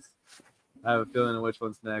next. I have a feeling of which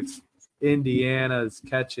one's next. Indiana's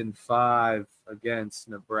catching 5 against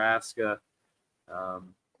Nebraska.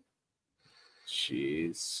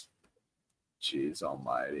 Jeez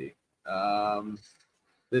almighty.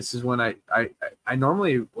 This is when I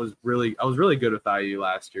normally was really good with IU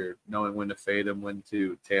last year, knowing when to fade them, when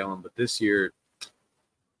to tail them. But this year,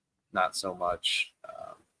 not so much.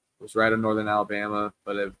 Was right on Northern Alabama,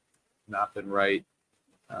 but have not been right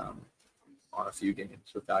on a few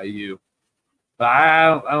games with IU. But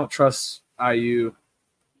I don't trust IU.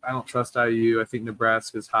 I don't trust IU. I think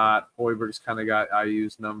Nebraska's hot. Hoiberg's kind of got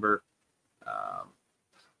IU's number.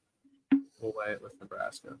 We'll lay it with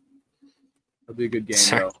Nebraska. It'll be a good game,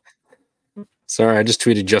 though. Sorry, I just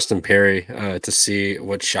tweeted Justin Perry to see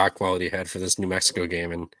what shot quality he had for this New Mexico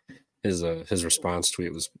game, and his response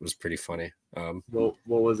tweet was pretty funny. What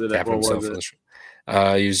was it? What was it?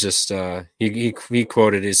 He was just he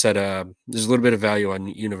quoted. He said, "There's a little bit of value on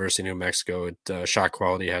University of New Mexico. Shot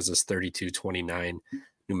quality has this 32-29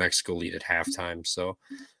 New Mexico lead at halftime. So,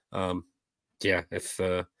 yeah, if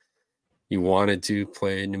you wanted to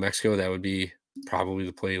play New Mexico, that would be probably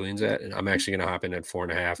the play he leans at. And I'm actually going to hop in at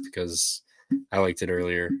 4.5 because I liked it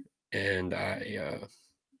earlier, and I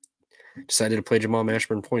decided to play Jamal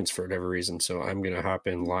Mashburn points for whatever reason. So I'm going to hop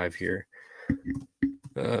in live here,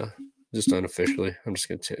 just unofficially. I'm just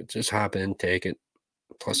going to just hop in, take it,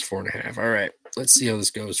 plus 4.5. All right, let's see how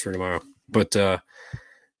this goes for tomorrow. But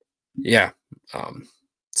yeah,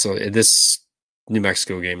 so this New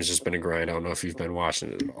Mexico game has just been a grind. I don't know if you've been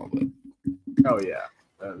watching it at all, but oh yeah,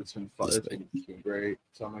 it's been fun. It's been great.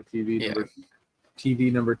 It's on my TV.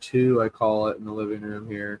 TV number 2, I call it, in the living room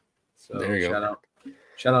here. So there you go.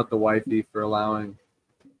 Shout out to wifey for allowing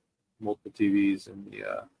multiple TVs and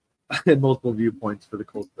the multiple viewpoints for the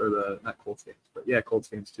Colts, or the not Colts games, but yeah, Colts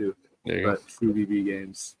games too. But CVB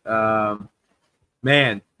games.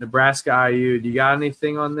 Man, Nebraska IU. Do you got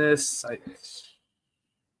anything on this?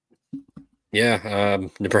 Yeah,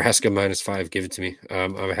 Nebraska -5. Give it to me. I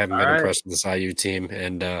haven't been impressed with this IU team,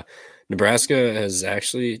 and Nebraska has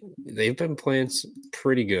they've been playing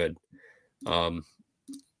pretty good.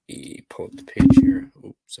 Pull up the page here.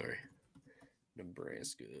 Oh, sorry.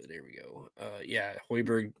 Nebraska. There we go. Yeah,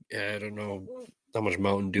 Hoiberg. I don't know how much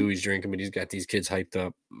Mountain Dew he's drinking, but he's got these kids hyped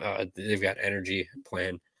up. They've got energy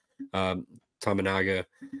playing. Tamanaga.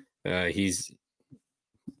 He's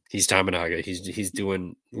Tamanaga. He's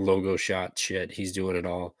doing logo shot shit. He's doing it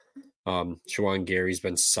all. Shawan Gary's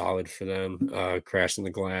been solid for them. Crashing the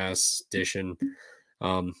glass, dishing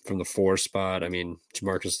from the 4 spot. I mean,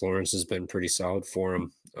 Jamarcus Lawrence has been pretty solid for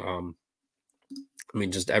him. I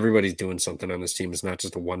mean, just everybody's doing something on this team. It's not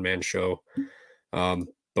just a one-man show.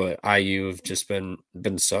 But IU have just been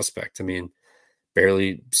suspect. I mean,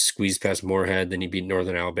 barely squeezed past Moorhead, then you beat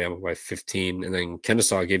Northern Alabama by 15, and then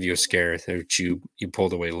Kennesaw gave you a scare that you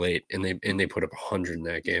pulled away late, and they put up 100 in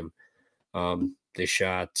that game. They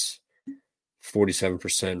shot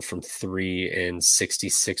 47% from 3 and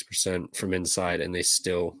 66% from inside, and they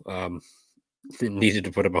still needed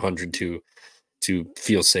to put up 100 to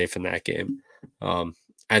feel safe in that game.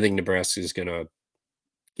 I think Nebraska is going to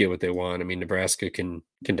get what they want. I mean, Nebraska can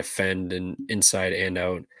defend and inside and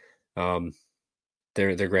out.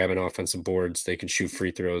 They're grabbing offensive boards. They can shoot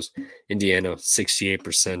free throws. Indiana,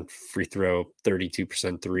 68% free throw,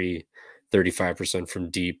 32% 3, 35% from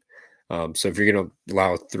deep. So if you're going to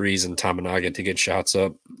allow threes and Tamanaga to get shots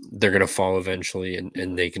up, they're going to fall eventually,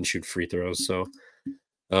 and they can shoot free throws. So,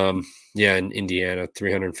 yeah, in Indiana,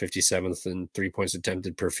 357th in 3 points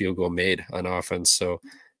attempted per field goal made on offense. So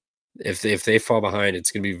if they fall behind,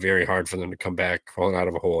 it's going to be very hard for them to come back crawling out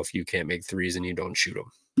of a hole if you can't make threes and you don't shoot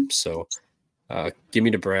them. So give me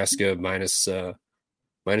Nebraska minus the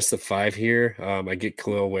 5 here. I get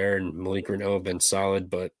Khalil Ware and Malik Renault have been solid,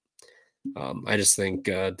 but I just think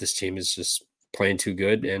this team is just playing too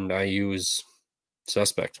good, and IU is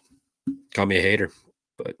suspect. Call me a hater,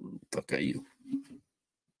 but fuck IU.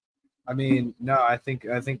 I mean, no, I think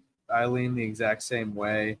I lean the exact same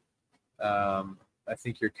way. I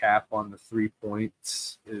think your cap on the 3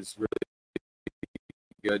 points is really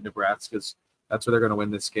good. Nebraska's that's where they're going to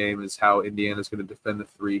win this game. Is how Indiana's going to defend the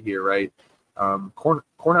 3 here, right?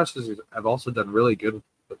 Cornhuskers have also done really good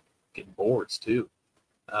with getting boards too.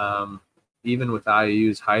 Even with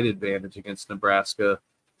IU's height advantage against Nebraska,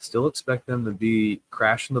 still expect them to be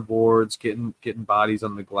crashing the boards, getting bodies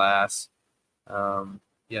on the glass.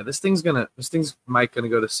 This thing's might gonna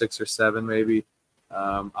go to 6 or 7 maybe.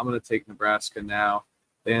 I'm gonna take Nebraska now.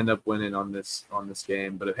 They end up winning on this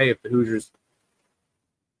game, but if the Hoosiers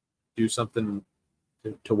do something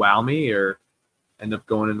to wow me or end up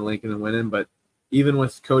going into Lincoln and winning, but even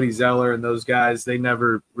with Cody Zeller and those guys, they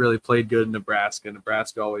never really played good in Nebraska.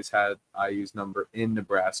 Nebraska always had IU's number in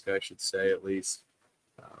Nebraska, I should say, at least.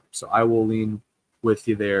 So I will lean with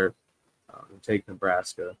you there and take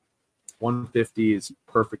Nebraska. 150 is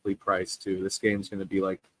perfectly priced, too. This game's going to be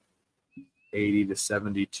like 80 to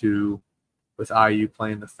 72 with IU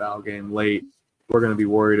playing the foul game late. We're going to be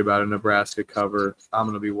worried about a Nebraska cover. I'm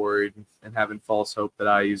going to be worried and having false hope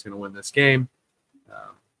that IU is going to win this game.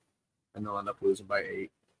 And they'll end up losing by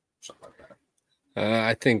 8, something like that.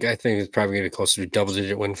 I think it's probably going to be closer to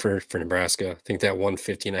double-digit win for Nebraska. I think that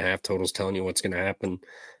 150.5 total is telling you what's going to happen.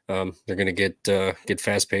 They're going to get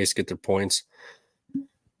fast-paced, get their points.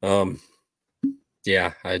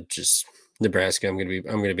 Nebraska. I'm going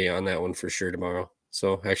to be on that one for sure tomorrow.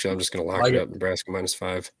 So actually, I'm just going to lock it up. Nebraska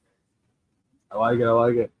 -5. I like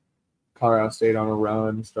it. Colorado State on a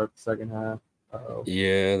run, start the second half. Uh-oh.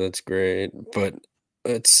 Yeah, that's great. But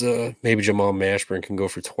it's maybe Jamal Mashburn can go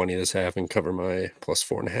for 20 this half and cover my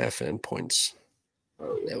 +4.5 and points.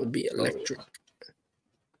 That would be electric.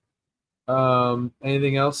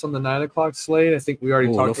 Anything else on the 9 o'clock slate? I think we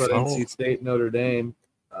already talked about foul. NC State, Notre Dame.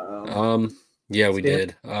 Yeah, we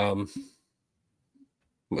did. What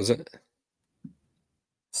was it?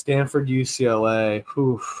 Stanford UCLA.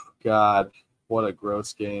 Whew, God, what a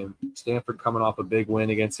gross game. Stanford coming off a big win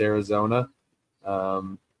against Arizona.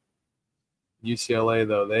 UCLA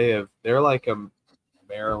though, they're like a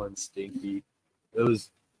Maryland stinky.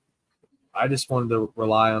 I just wanted to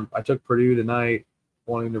rely on. I took Purdue tonight,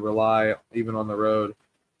 wanting to rely even on the road,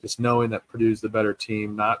 just knowing that Purdue's the better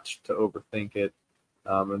team, not to overthink it,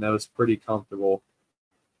 and that was pretty comfortable.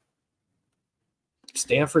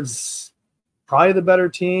 Stanford's probably the better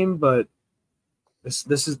team, but this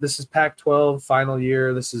is Pac-12 final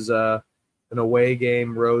year. This is an away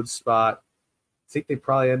game, road spot. I think they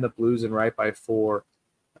probably end up losing right by 4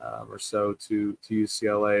 or so to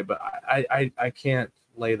UCLA, but I can't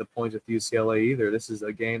lay the points with UCLA either. This is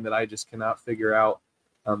a game that I just cannot figure out.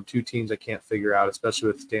 2 teams I can't figure out, especially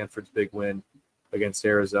with Stanford's big win against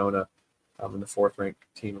Arizona, and the 4th-ranked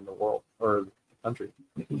team in the world or the country.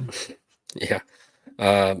 Yeah,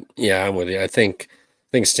 I'm with you. I think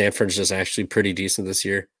Stanford's just actually pretty decent this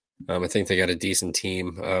year. I think they got a decent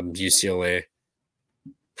team. UCLA,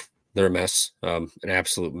 they're a mess, an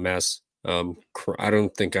absolute mess. I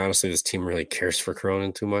don't think, honestly, this team really cares for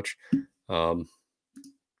Cronin too much,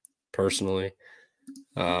 personally.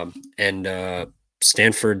 And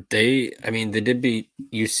Stanford, they did beat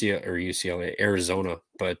UCLA, Arizona,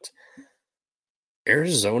 but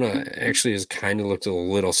Arizona actually has kind of looked a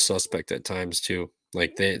little suspect at times too.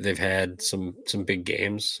 Like they've had some big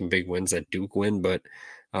games, some big wins that Duke win, but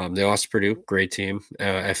they lost to Purdue, great team.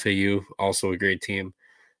 FAU, also a great team.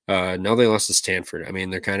 Now they lost to Stanford. I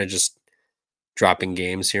mean, they're kind of just dropping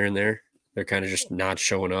games here and there. They're kind of just not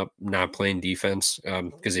showing up, not playing defense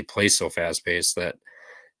because they play so fast-paced that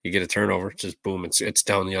you get a turnover, just boom, it's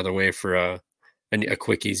down the other way for a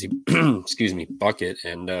quick, easy, bucket.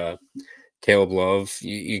 And Caleb Love,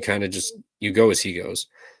 you kind of just you go as he goes.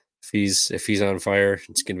 If he's on fire,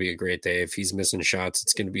 it's going to be a great day. If he's missing shots,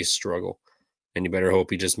 it's going to be a struggle. And you better hope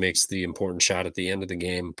he just makes the important shot at the end of the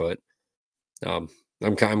game. But I'm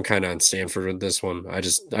kind of on Stanford with this one. I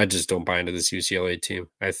just don't buy into this UCLA team.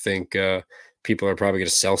 I think people are probably going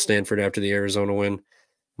to sell Stanford after the Arizona win.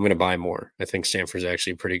 I'm going to buy more. I think Stanford's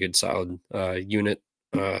actually a pretty good, solid unit.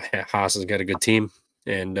 Haas has got a good team,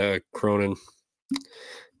 and Cronin,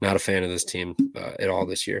 not a fan of this team at all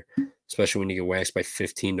this year, especially when you get waxed by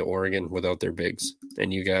 15 to Oregon without their bigs,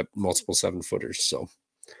 and you got multiple 7-footers. So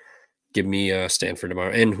give me Stanford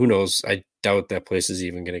tomorrow. And who knows? I doubt that place is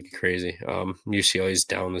even going to get crazy. UCLA is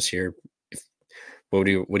down this year. What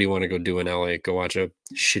do you want to go do in LA? Go watch a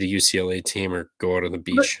shitty UCLA team or go out on the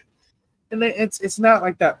beach? And it's not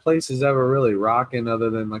like that place is ever really rocking other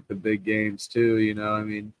than like the big games too, you know. I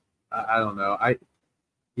mean, I don't know.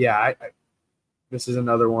 This is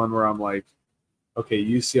another one where I'm like, okay,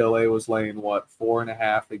 UCLA was laying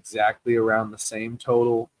 4.5 exactly around the same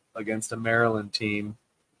total against a Maryland team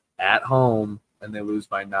at home and they lose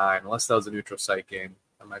by 9, unless that was a neutral site game.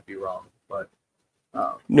 I might be wrong, but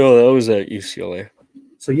no, that was at UCLA.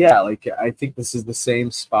 So yeah, like I think this is the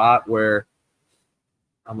same spot where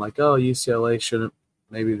I'm like, oh, UCLA shouldn't.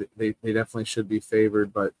 Maybe they definitely should be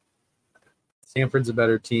favored, but Stanford's a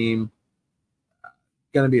better team.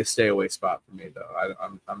 Going to be a stay away spot for me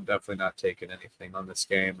though. I'm definitely not taking anything on this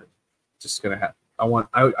game. And just going to have.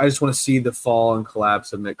 I just want to see the fall and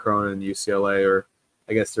collapse of Mick Cronin and UCLA, or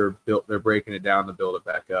I guess they're breaking it down to build it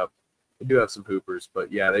back up. They do have some hoopers,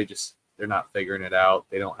 but yeah, they're not figuring it out.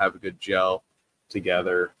 They don't have a good gel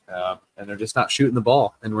together, and they're just not shooting the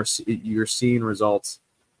ball. And you're seeing results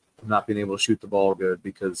of not being able to shoot the ball good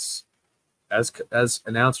because, as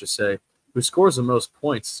announcers say, who scores the most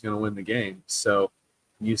points is going to win the game. So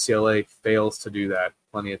UCLA fails to do that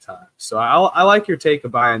plenty of times. So I like your take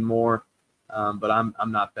of buying more, but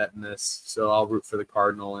I'm not betting this. So I'll root for the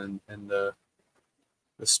Cardinal and the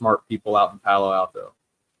smart people out in Palo Alto.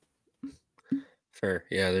 Fair.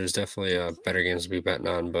 Yeah, there's definitely better games to be betting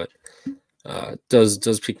on, but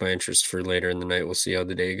does pique my interest for later in the night. We'll see how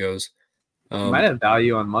the day goes. You might have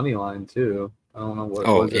value on money line too. I don't know what.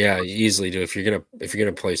 Oh yeah, you easily do. If you're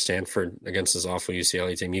gonna play Stanford against this awful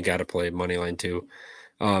UCLA team, you got to play money line too.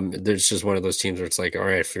 There's just one of those teams where it's like, all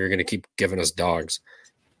right, if you're gonna keep giving us dogs,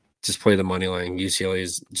 just play the money line. UCLA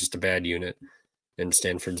is just a bad unit, and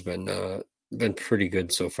Stanford's been pretty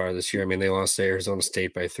good so far this year. I mean, they lost to Arizona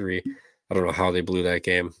State by 3. I don't know how they blew that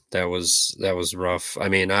game. That was rough. I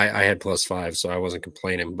mean, I had +5, so I wasn't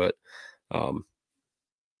complaining, but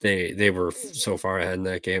they were so far ahead in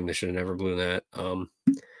that game. They should have never blew that.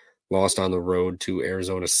 Lost on the road to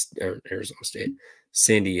Arizona State.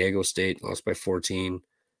 San Diego State lost by 14.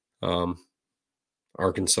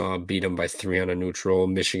 Arkansas beat them by 3 on a neutral.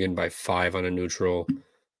 Michigan by 5 on a neutral.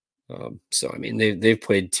 So I mean, they've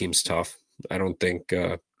played teams tough. I don't think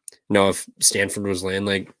if Stanford was laying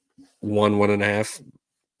like 1.5,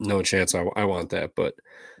 no chance. I want that. But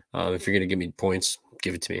if you're gonna give me points,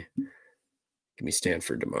 give it to me. Give me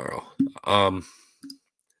Stanford tomorrow.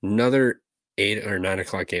 Another 8 or 9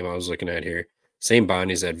 o'clock game I was looking at here. St.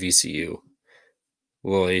 Bonnie's at VCU. A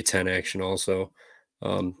little A10 action also.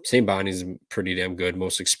 St. Bonnie's pretty damn good.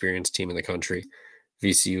 Most experienced team in the country.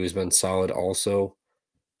 VCU has been solid also.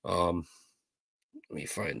 Let me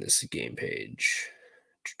find this game page.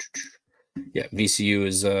 Yeah, VCU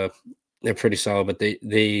is they're pretty solid, but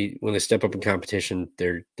they when they step up in competition,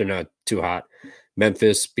 they're not too hot.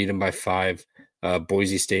 Memphis beat them by 5.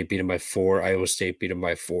 Boise State beat them by 4. Iowa State beat them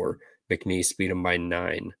by 4. McNeese beat them by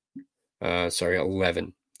 11.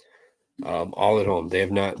 All at home.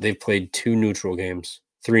 They've played 2 neutral games,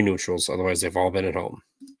 3 neutrals. Otherwise, they've all been at home.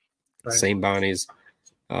 Right. St. Bonnie's.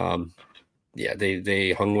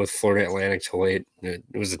 They hung with Florida Atlantic till late. It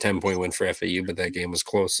was a 10-point win for FAU, but that game was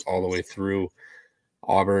close all the way through.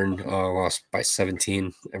 Auburn lost by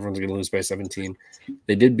 17. Everyone's going to lose by 17.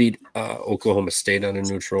 They did beat Oklahoma State on a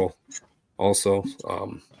neutral also.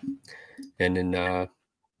 And in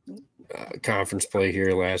conference play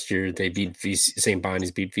here last year, they beat St.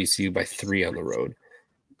 Bonnie's beat VCU by 3 on the road.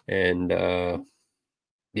 And,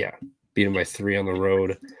 beat them by 3 on the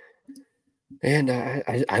road. And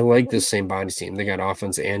I like this St. Bonnie's team. They got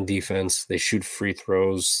offense and defense. They shoot free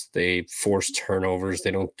throws. They force turnovers.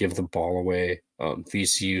 They don't give the ball away.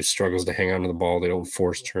 VCU struggles to hang on to the ball. They don't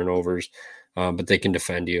force turnovers, but they can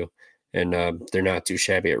defend you. And they're not too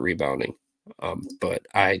shabby at rebounding. But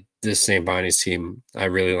this St. Bonnie's team, I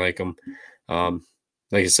really like them.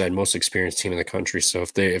 Like I said, most experienced team in the country. So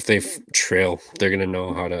if they trail, they're going to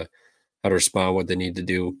know how to respond, what they need to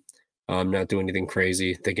do. Not do anything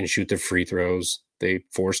crazy. They can shoot their free throws. They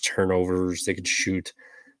force turnovers. They can shoot,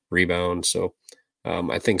 rebound. So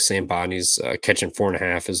I think St. Bonnie's catching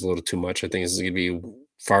 4.5 is a little too much. I think this is going to be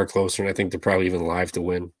far closer, and I think they're probably even live to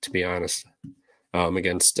win, to be honest,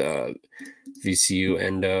 against VCU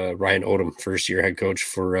and Ryan Odom, first-year head coach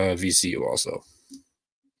for VCU also.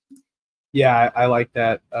 Yeah, I like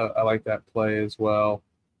that. I like that play as well,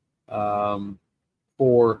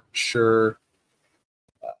 for sure.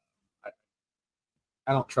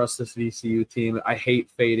 I don't trust this VCU team. I hate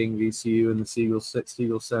fading VCU in the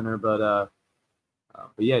Siegel Center, but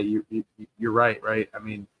yeah, you're right. I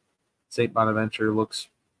mean, St. Bonaventure looks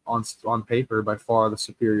on paper by far the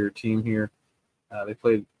superior team here. They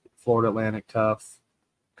played Florida Atlantic tough,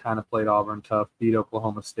 kind of played Auburn tough, beat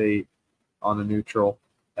Oklahoma State on the neutral,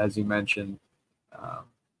 as you mentioned. So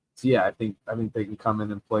yeah, I think they can come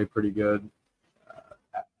in and play pretty good.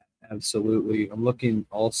 Absolutely. I'm looking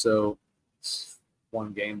also.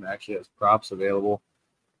 One game that actually has props available,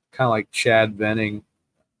 kind of like Chad Venning.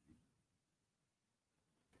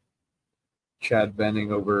 Chad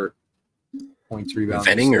Venning over points, rebounds.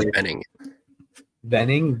 Venning or Benning?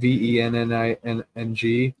 Venning,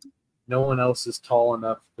 Venning. No one else is tall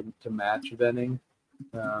enough to match Venning.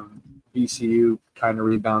 VCU kind of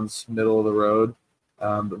rebounds middle of the road,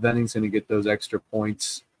 but Venning's going to get those extra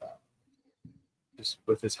points just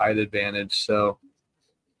with his height advantage. So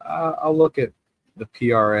I'll look at the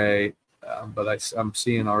PRA, but I'm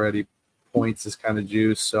seeing already points is kind of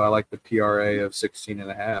juice, so I like the PRA of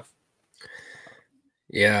 16.5.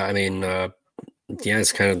 Yeah, I mean,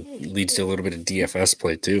 it's kind of leads to a little bit of DFS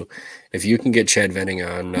play too. If you can get Chad Venning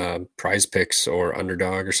on Prize Picks or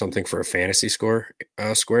Underdog or something for a fantasy square,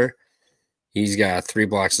 he's got 3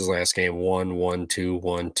 blocks his last game: 1, 1, 2,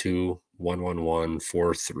 1, 2, 1, 1, 1,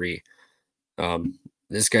 4, 3.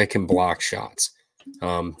 This guy can block shots.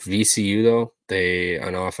 VCU though, they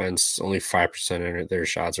on offense only 5% of their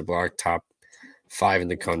shots are blocked, top 5 in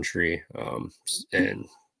the country, and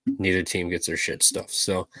neither team gets their shit stuff.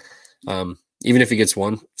 So even if he gets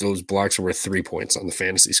one, those blocks are worth 3 points on the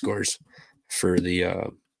fantasy scores for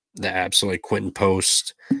the app. So like Quentin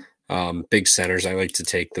Post, big centers, I like to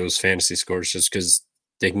take those fantasy scores just because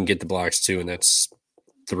they can get the blocks too, and that's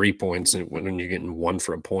 3 points when you're getting 1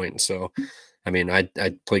 for a point. So I mean, I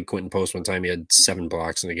played Quentin Post one time. He had 7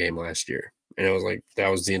 blocks in the game last year, and it was like that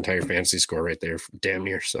was the entire fantasy score right there, damn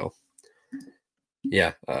near. So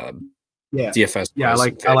yeah, DFS. Yeah, I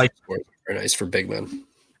like scores are nice for big men.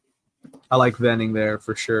 I like Venning there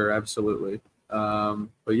for sure, absolutely.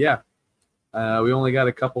 But yeah, we only got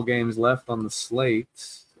a couple games left on the slate.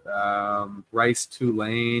 Rice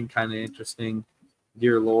Tulane, kind of interesting.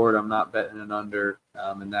 Dear Lord, I'm not betting an under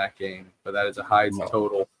in that game, but that is a high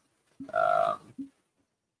total.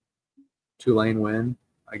 Tulane win,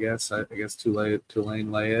 I guess. I guess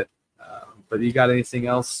Tulane lay it. But you got anything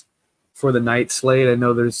else for the night slate? I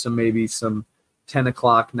know there's maybe some 10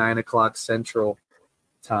 o'clock, 9 o'clock Central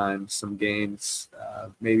time, some games,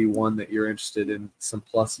 maybe one that you're interested in, some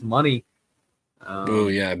plus money. Oh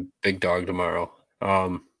yeah, big dog tomorrow.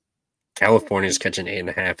 California's catching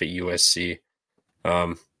 8.5 at USC.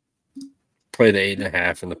 Play the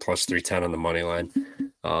 8.5 and the plus 310 on the money line.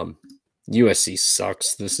 USC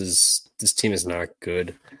sucks. This team is not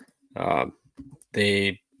good.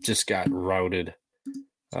 They just got routed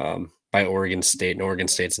by Oregon State, and Oregon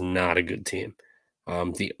State's not a good team.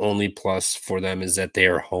 The only plus for them is that they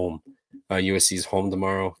are home. USC's home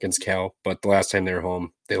tomorrow against Cal, but the last time they were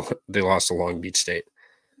home, they lost to Long Beach State.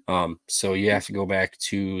 So you have to go back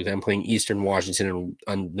to them playing Eastern Washington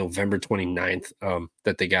on November 29th,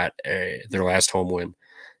 that they got their last home win.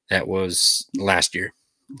 That was last year.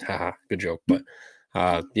 Haha, good joke. But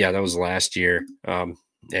that was last year,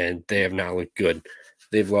 and they have not looked good.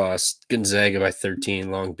 They've lost Gonzaga by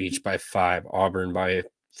 13, Long Beach by 5, Auburn by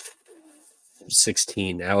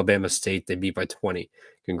 16, Alabama State they beat by 20.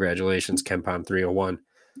 Congratulations, KenPom 301.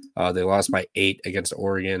 They lost by 8 against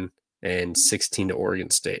Oregon and 16 to Oregon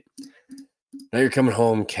State. Now you're coming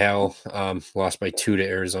home, Cal, lost by 2 to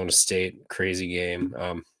Arizona State. Crazy game.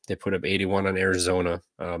 They put up 81 on Arizona,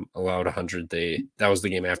 allowed 100. That was the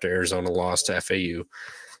game after Arizona lost to FAU.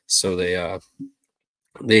 So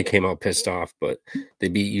they came out pissed off, but they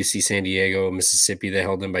beat UC San Diego. Mississippi, they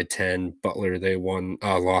held them by 10. Butler, they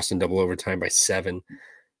lost in double overtime by 7.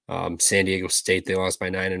 San Diego State, they lost by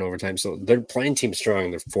 9 in overtime. So they're playing team strong.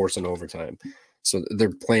 They're forcing overtime. So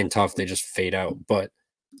they're playing tough. They just fade out. But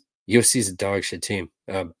USC is a dog shit team.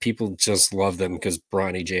 People just love them because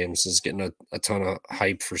Bronny James is getting a ton of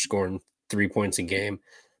hype for scoring 3 points a game.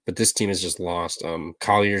 But this team is just lost.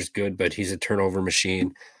 Collier's good, but he's a turnover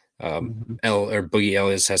machine. Boogie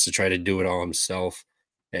Ellis has to try to do it all himself,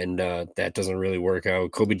 and that doesn't really work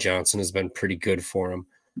out. Kobe Johnson has been pretty good for him,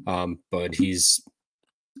 but he's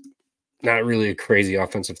not really a crazy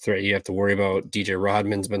offensive threat. You have to worry about DJ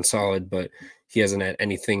Rodman's been solid, but he hasn't had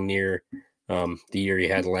anything near the year he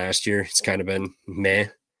had last year. It's kind of been meh.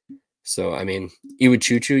 So, I mean,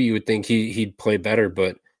 Iwuchuchu, you would think he'd play better,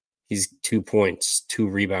 but he's 2 points, 2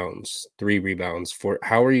 rebounds, 3 rebounds.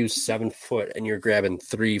 How are you 7 foot and you're grabbing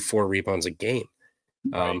 3-4 rebounds a game?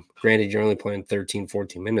 Right. Granted, you're only playing 13,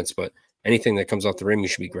 14 minutes, but anything that comes off the rim, you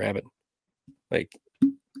should be grabbing.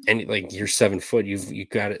 You're 7 foot, you've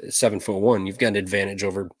got 7'1", you've got an advantage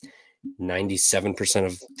over 97%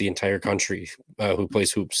 of the entire country who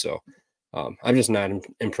plays hoops. So I'm just not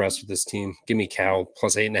impressed with this team. Give me Cal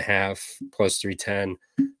plus 8.5, plus 310.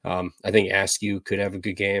 I think Askew could have a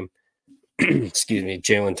good game. Excuse me.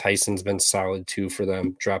 Jalen Tyson's been solid too for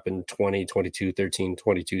them, dropping 20, 22, 13,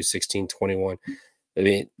 22, 16, 21. I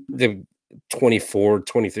mean, the 24,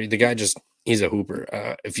 23. The guy he's a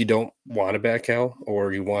hooper. If you don't want to back Cal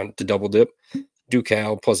or you want to double dip, do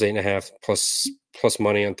Cal plus 8.5 plus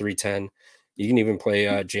money on 310. You can even play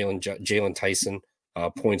Jalen Tyson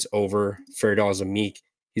points over. Fairdoll's a Meek.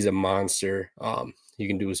 He's a monster. You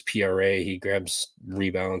can do his PRA. He grabs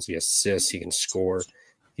rebounds. He assists. He can score.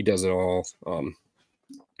 He does it all.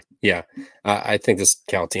 Yeah, I think this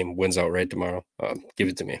Cal team wins outright tomorrow. Give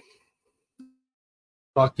it to me.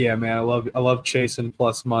 Fuck yeah, man! I love chasing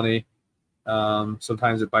plus money.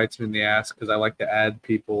 Sometimes it bites me in the ass because I like to add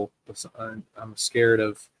people. I'm scared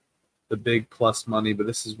of the big plus money, but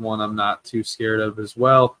this is one I'm not too scared of as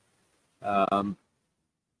well.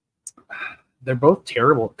 They're both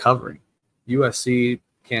terrible at covering. USC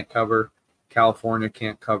can't cover. California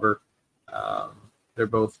can't cover. They're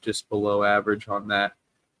both just below average on that.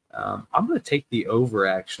 I'm going to take the over,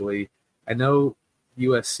 actually. I know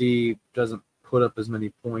USC doesn't put up as many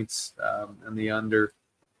points, and the under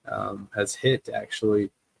has hit,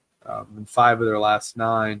 actually, in 5 of their last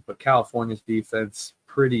 9. But California's defense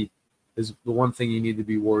is the one thing you need to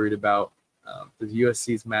be worried about. Does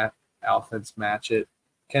USC's offense match it?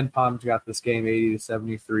 Ken Palm's got this game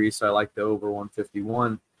 80-73, so I like the over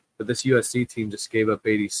 151. But this USC team just gave up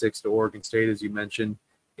 86 to Oregon State, as you mentioned,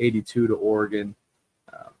 82 to Oregon,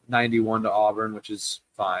 91 to Auburn, which is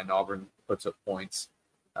fine. Auburn puts up points.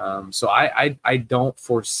 So I don't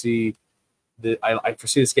foresee I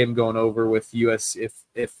foresee this game going over with USC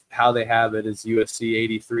if how they have it is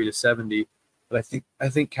USC 83-70. But I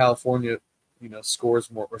think California,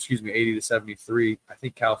 scores more, or excuse me, 80-73. I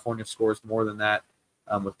think California scores more than that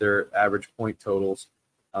with their average point totals,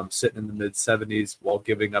 sitting in the mid 70s while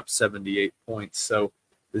giving up 78 points. So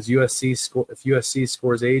does USC score? If USC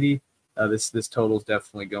scores 80, this total is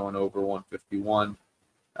definitely going over 151.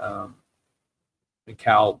 And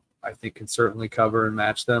Cal, I think, can certainly cover and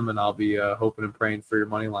match them, and I'll be hoping and praying for your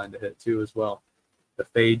money line to hit too as well. The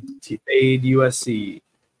fade USC.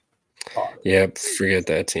 Yeah, forget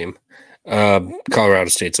that team. Colorado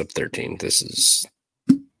State's up 13. This is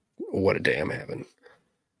what a day I'm having.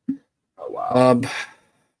 Oh wow.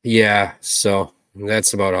 Yeah, so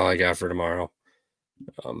that's about all I got for tomorrow.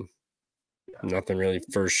 Nothing really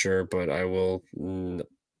for sure, but I will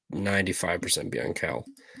 95% be on Cal.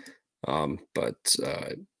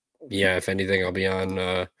 Yeah, if anything, I'll be on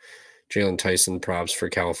Jalen Tyson props for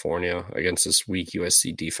California against this weak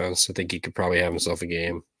USC defense. I think he could probably have himself a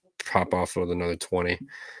game, pop off with another 20,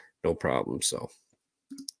 no problem. So,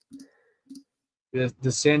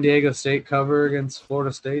 does San Diego State cover against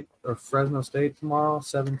Florida State or Fresno State tomorrow?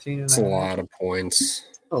 17 and it's a lot of points.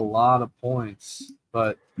 A lot of points,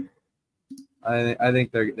 but I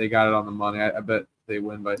think they got it on the money. I bet they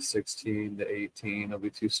win by 16-18. It'll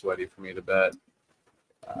be too sweaty for me to bet.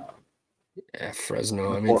 Yeah,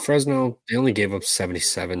 Fresno. I mean, Fresno, they only gave up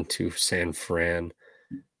 77 to San Fran.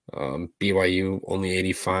 BYU only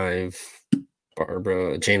 85.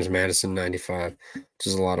 James Madison 95, which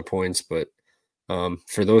is a lot of points. But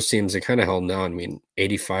for those teams, they kind of held down. I mean,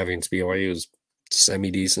 85 against BYU is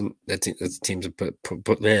semi-decent. That's a team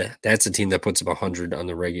that's a team that puts up 100 on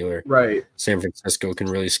the regular. Right. San Francisco can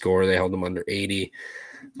really score. They held them under 80.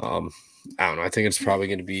 I don't know. I think it's probably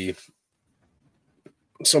going to be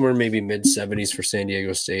somewhere maybe mid-70s for San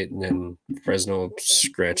Diego State, and then Fresno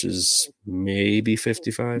scratches maybe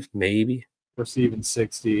 55, maybe. Receiving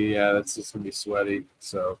 60, yeah, that's just going to be sweaty.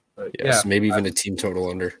 So, yes, maybe even a team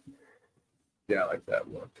total under. Yeah, I like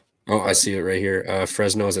that look. Oh, I see it right here.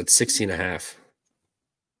 Fresno is at 16.5.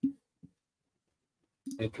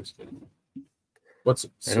 Interesting.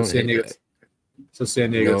 San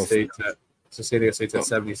Diego State's at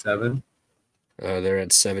 77? They're at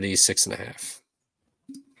 76.5.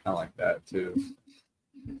 I like that too.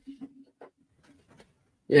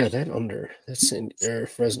 Yeah, that under. That's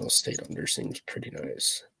Fresno State under seems pretty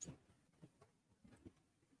nice.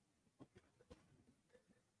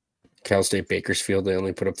 Cal State Bakersfield, they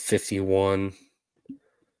only put up 51.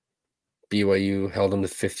 BYU held them to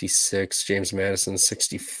 56. James Madison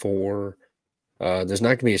 64. There's not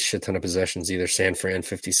going to be a shit ton of possessions either. San Fran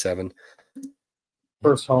 57.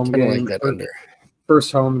 First home game. Like that under.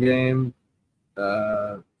 First home game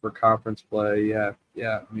for conference play. Yeah.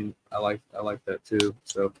 I mean, I like that too.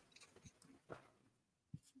 So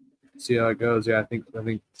see how it goes. Yeah, I think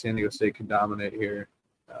San Diego State can dominate here,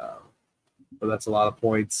 but that's a lot of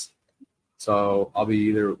points. So I'll be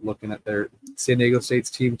either looking at their San Diego State's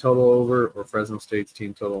team total over or Fresno State's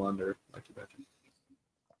team total under, like you mentioned.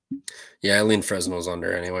 Yeah, I lean Fresno's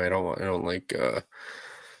under anyway. I don't like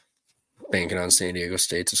banking on San Diego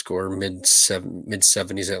State to score mid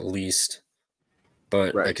 70s at least.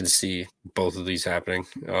 But right. I can see both of these happening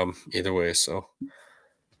either way. So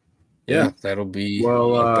yeah, that'll be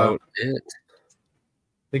about it.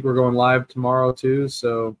 think we're going live tomorrow too,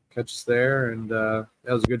 so catch us there. And that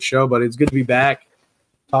was a good show, buddy. It's good to be back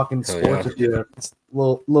talking sports with you. It's a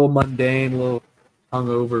little mundane, a little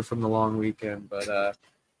hungover from the long weekend, but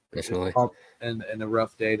Definitely. And a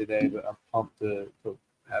rough day today. But I'm pumped to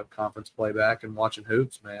have conference play back and watching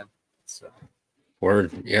hoops, man. So.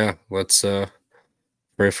 Word, yeah. Let's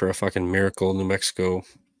pray for a fucking miracle. New Mexico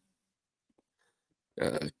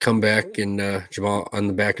come back and Jamal on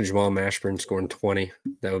the back of Jamal Mashburn scoring 20.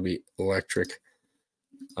 That would be electric.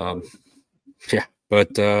 Yeah,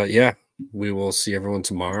 but yeah, we will see everyone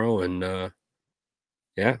tomorrow, and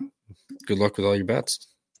yeah, good luck with all your bets.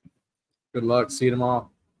 Good luck. See you tomorrow.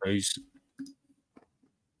 Peace.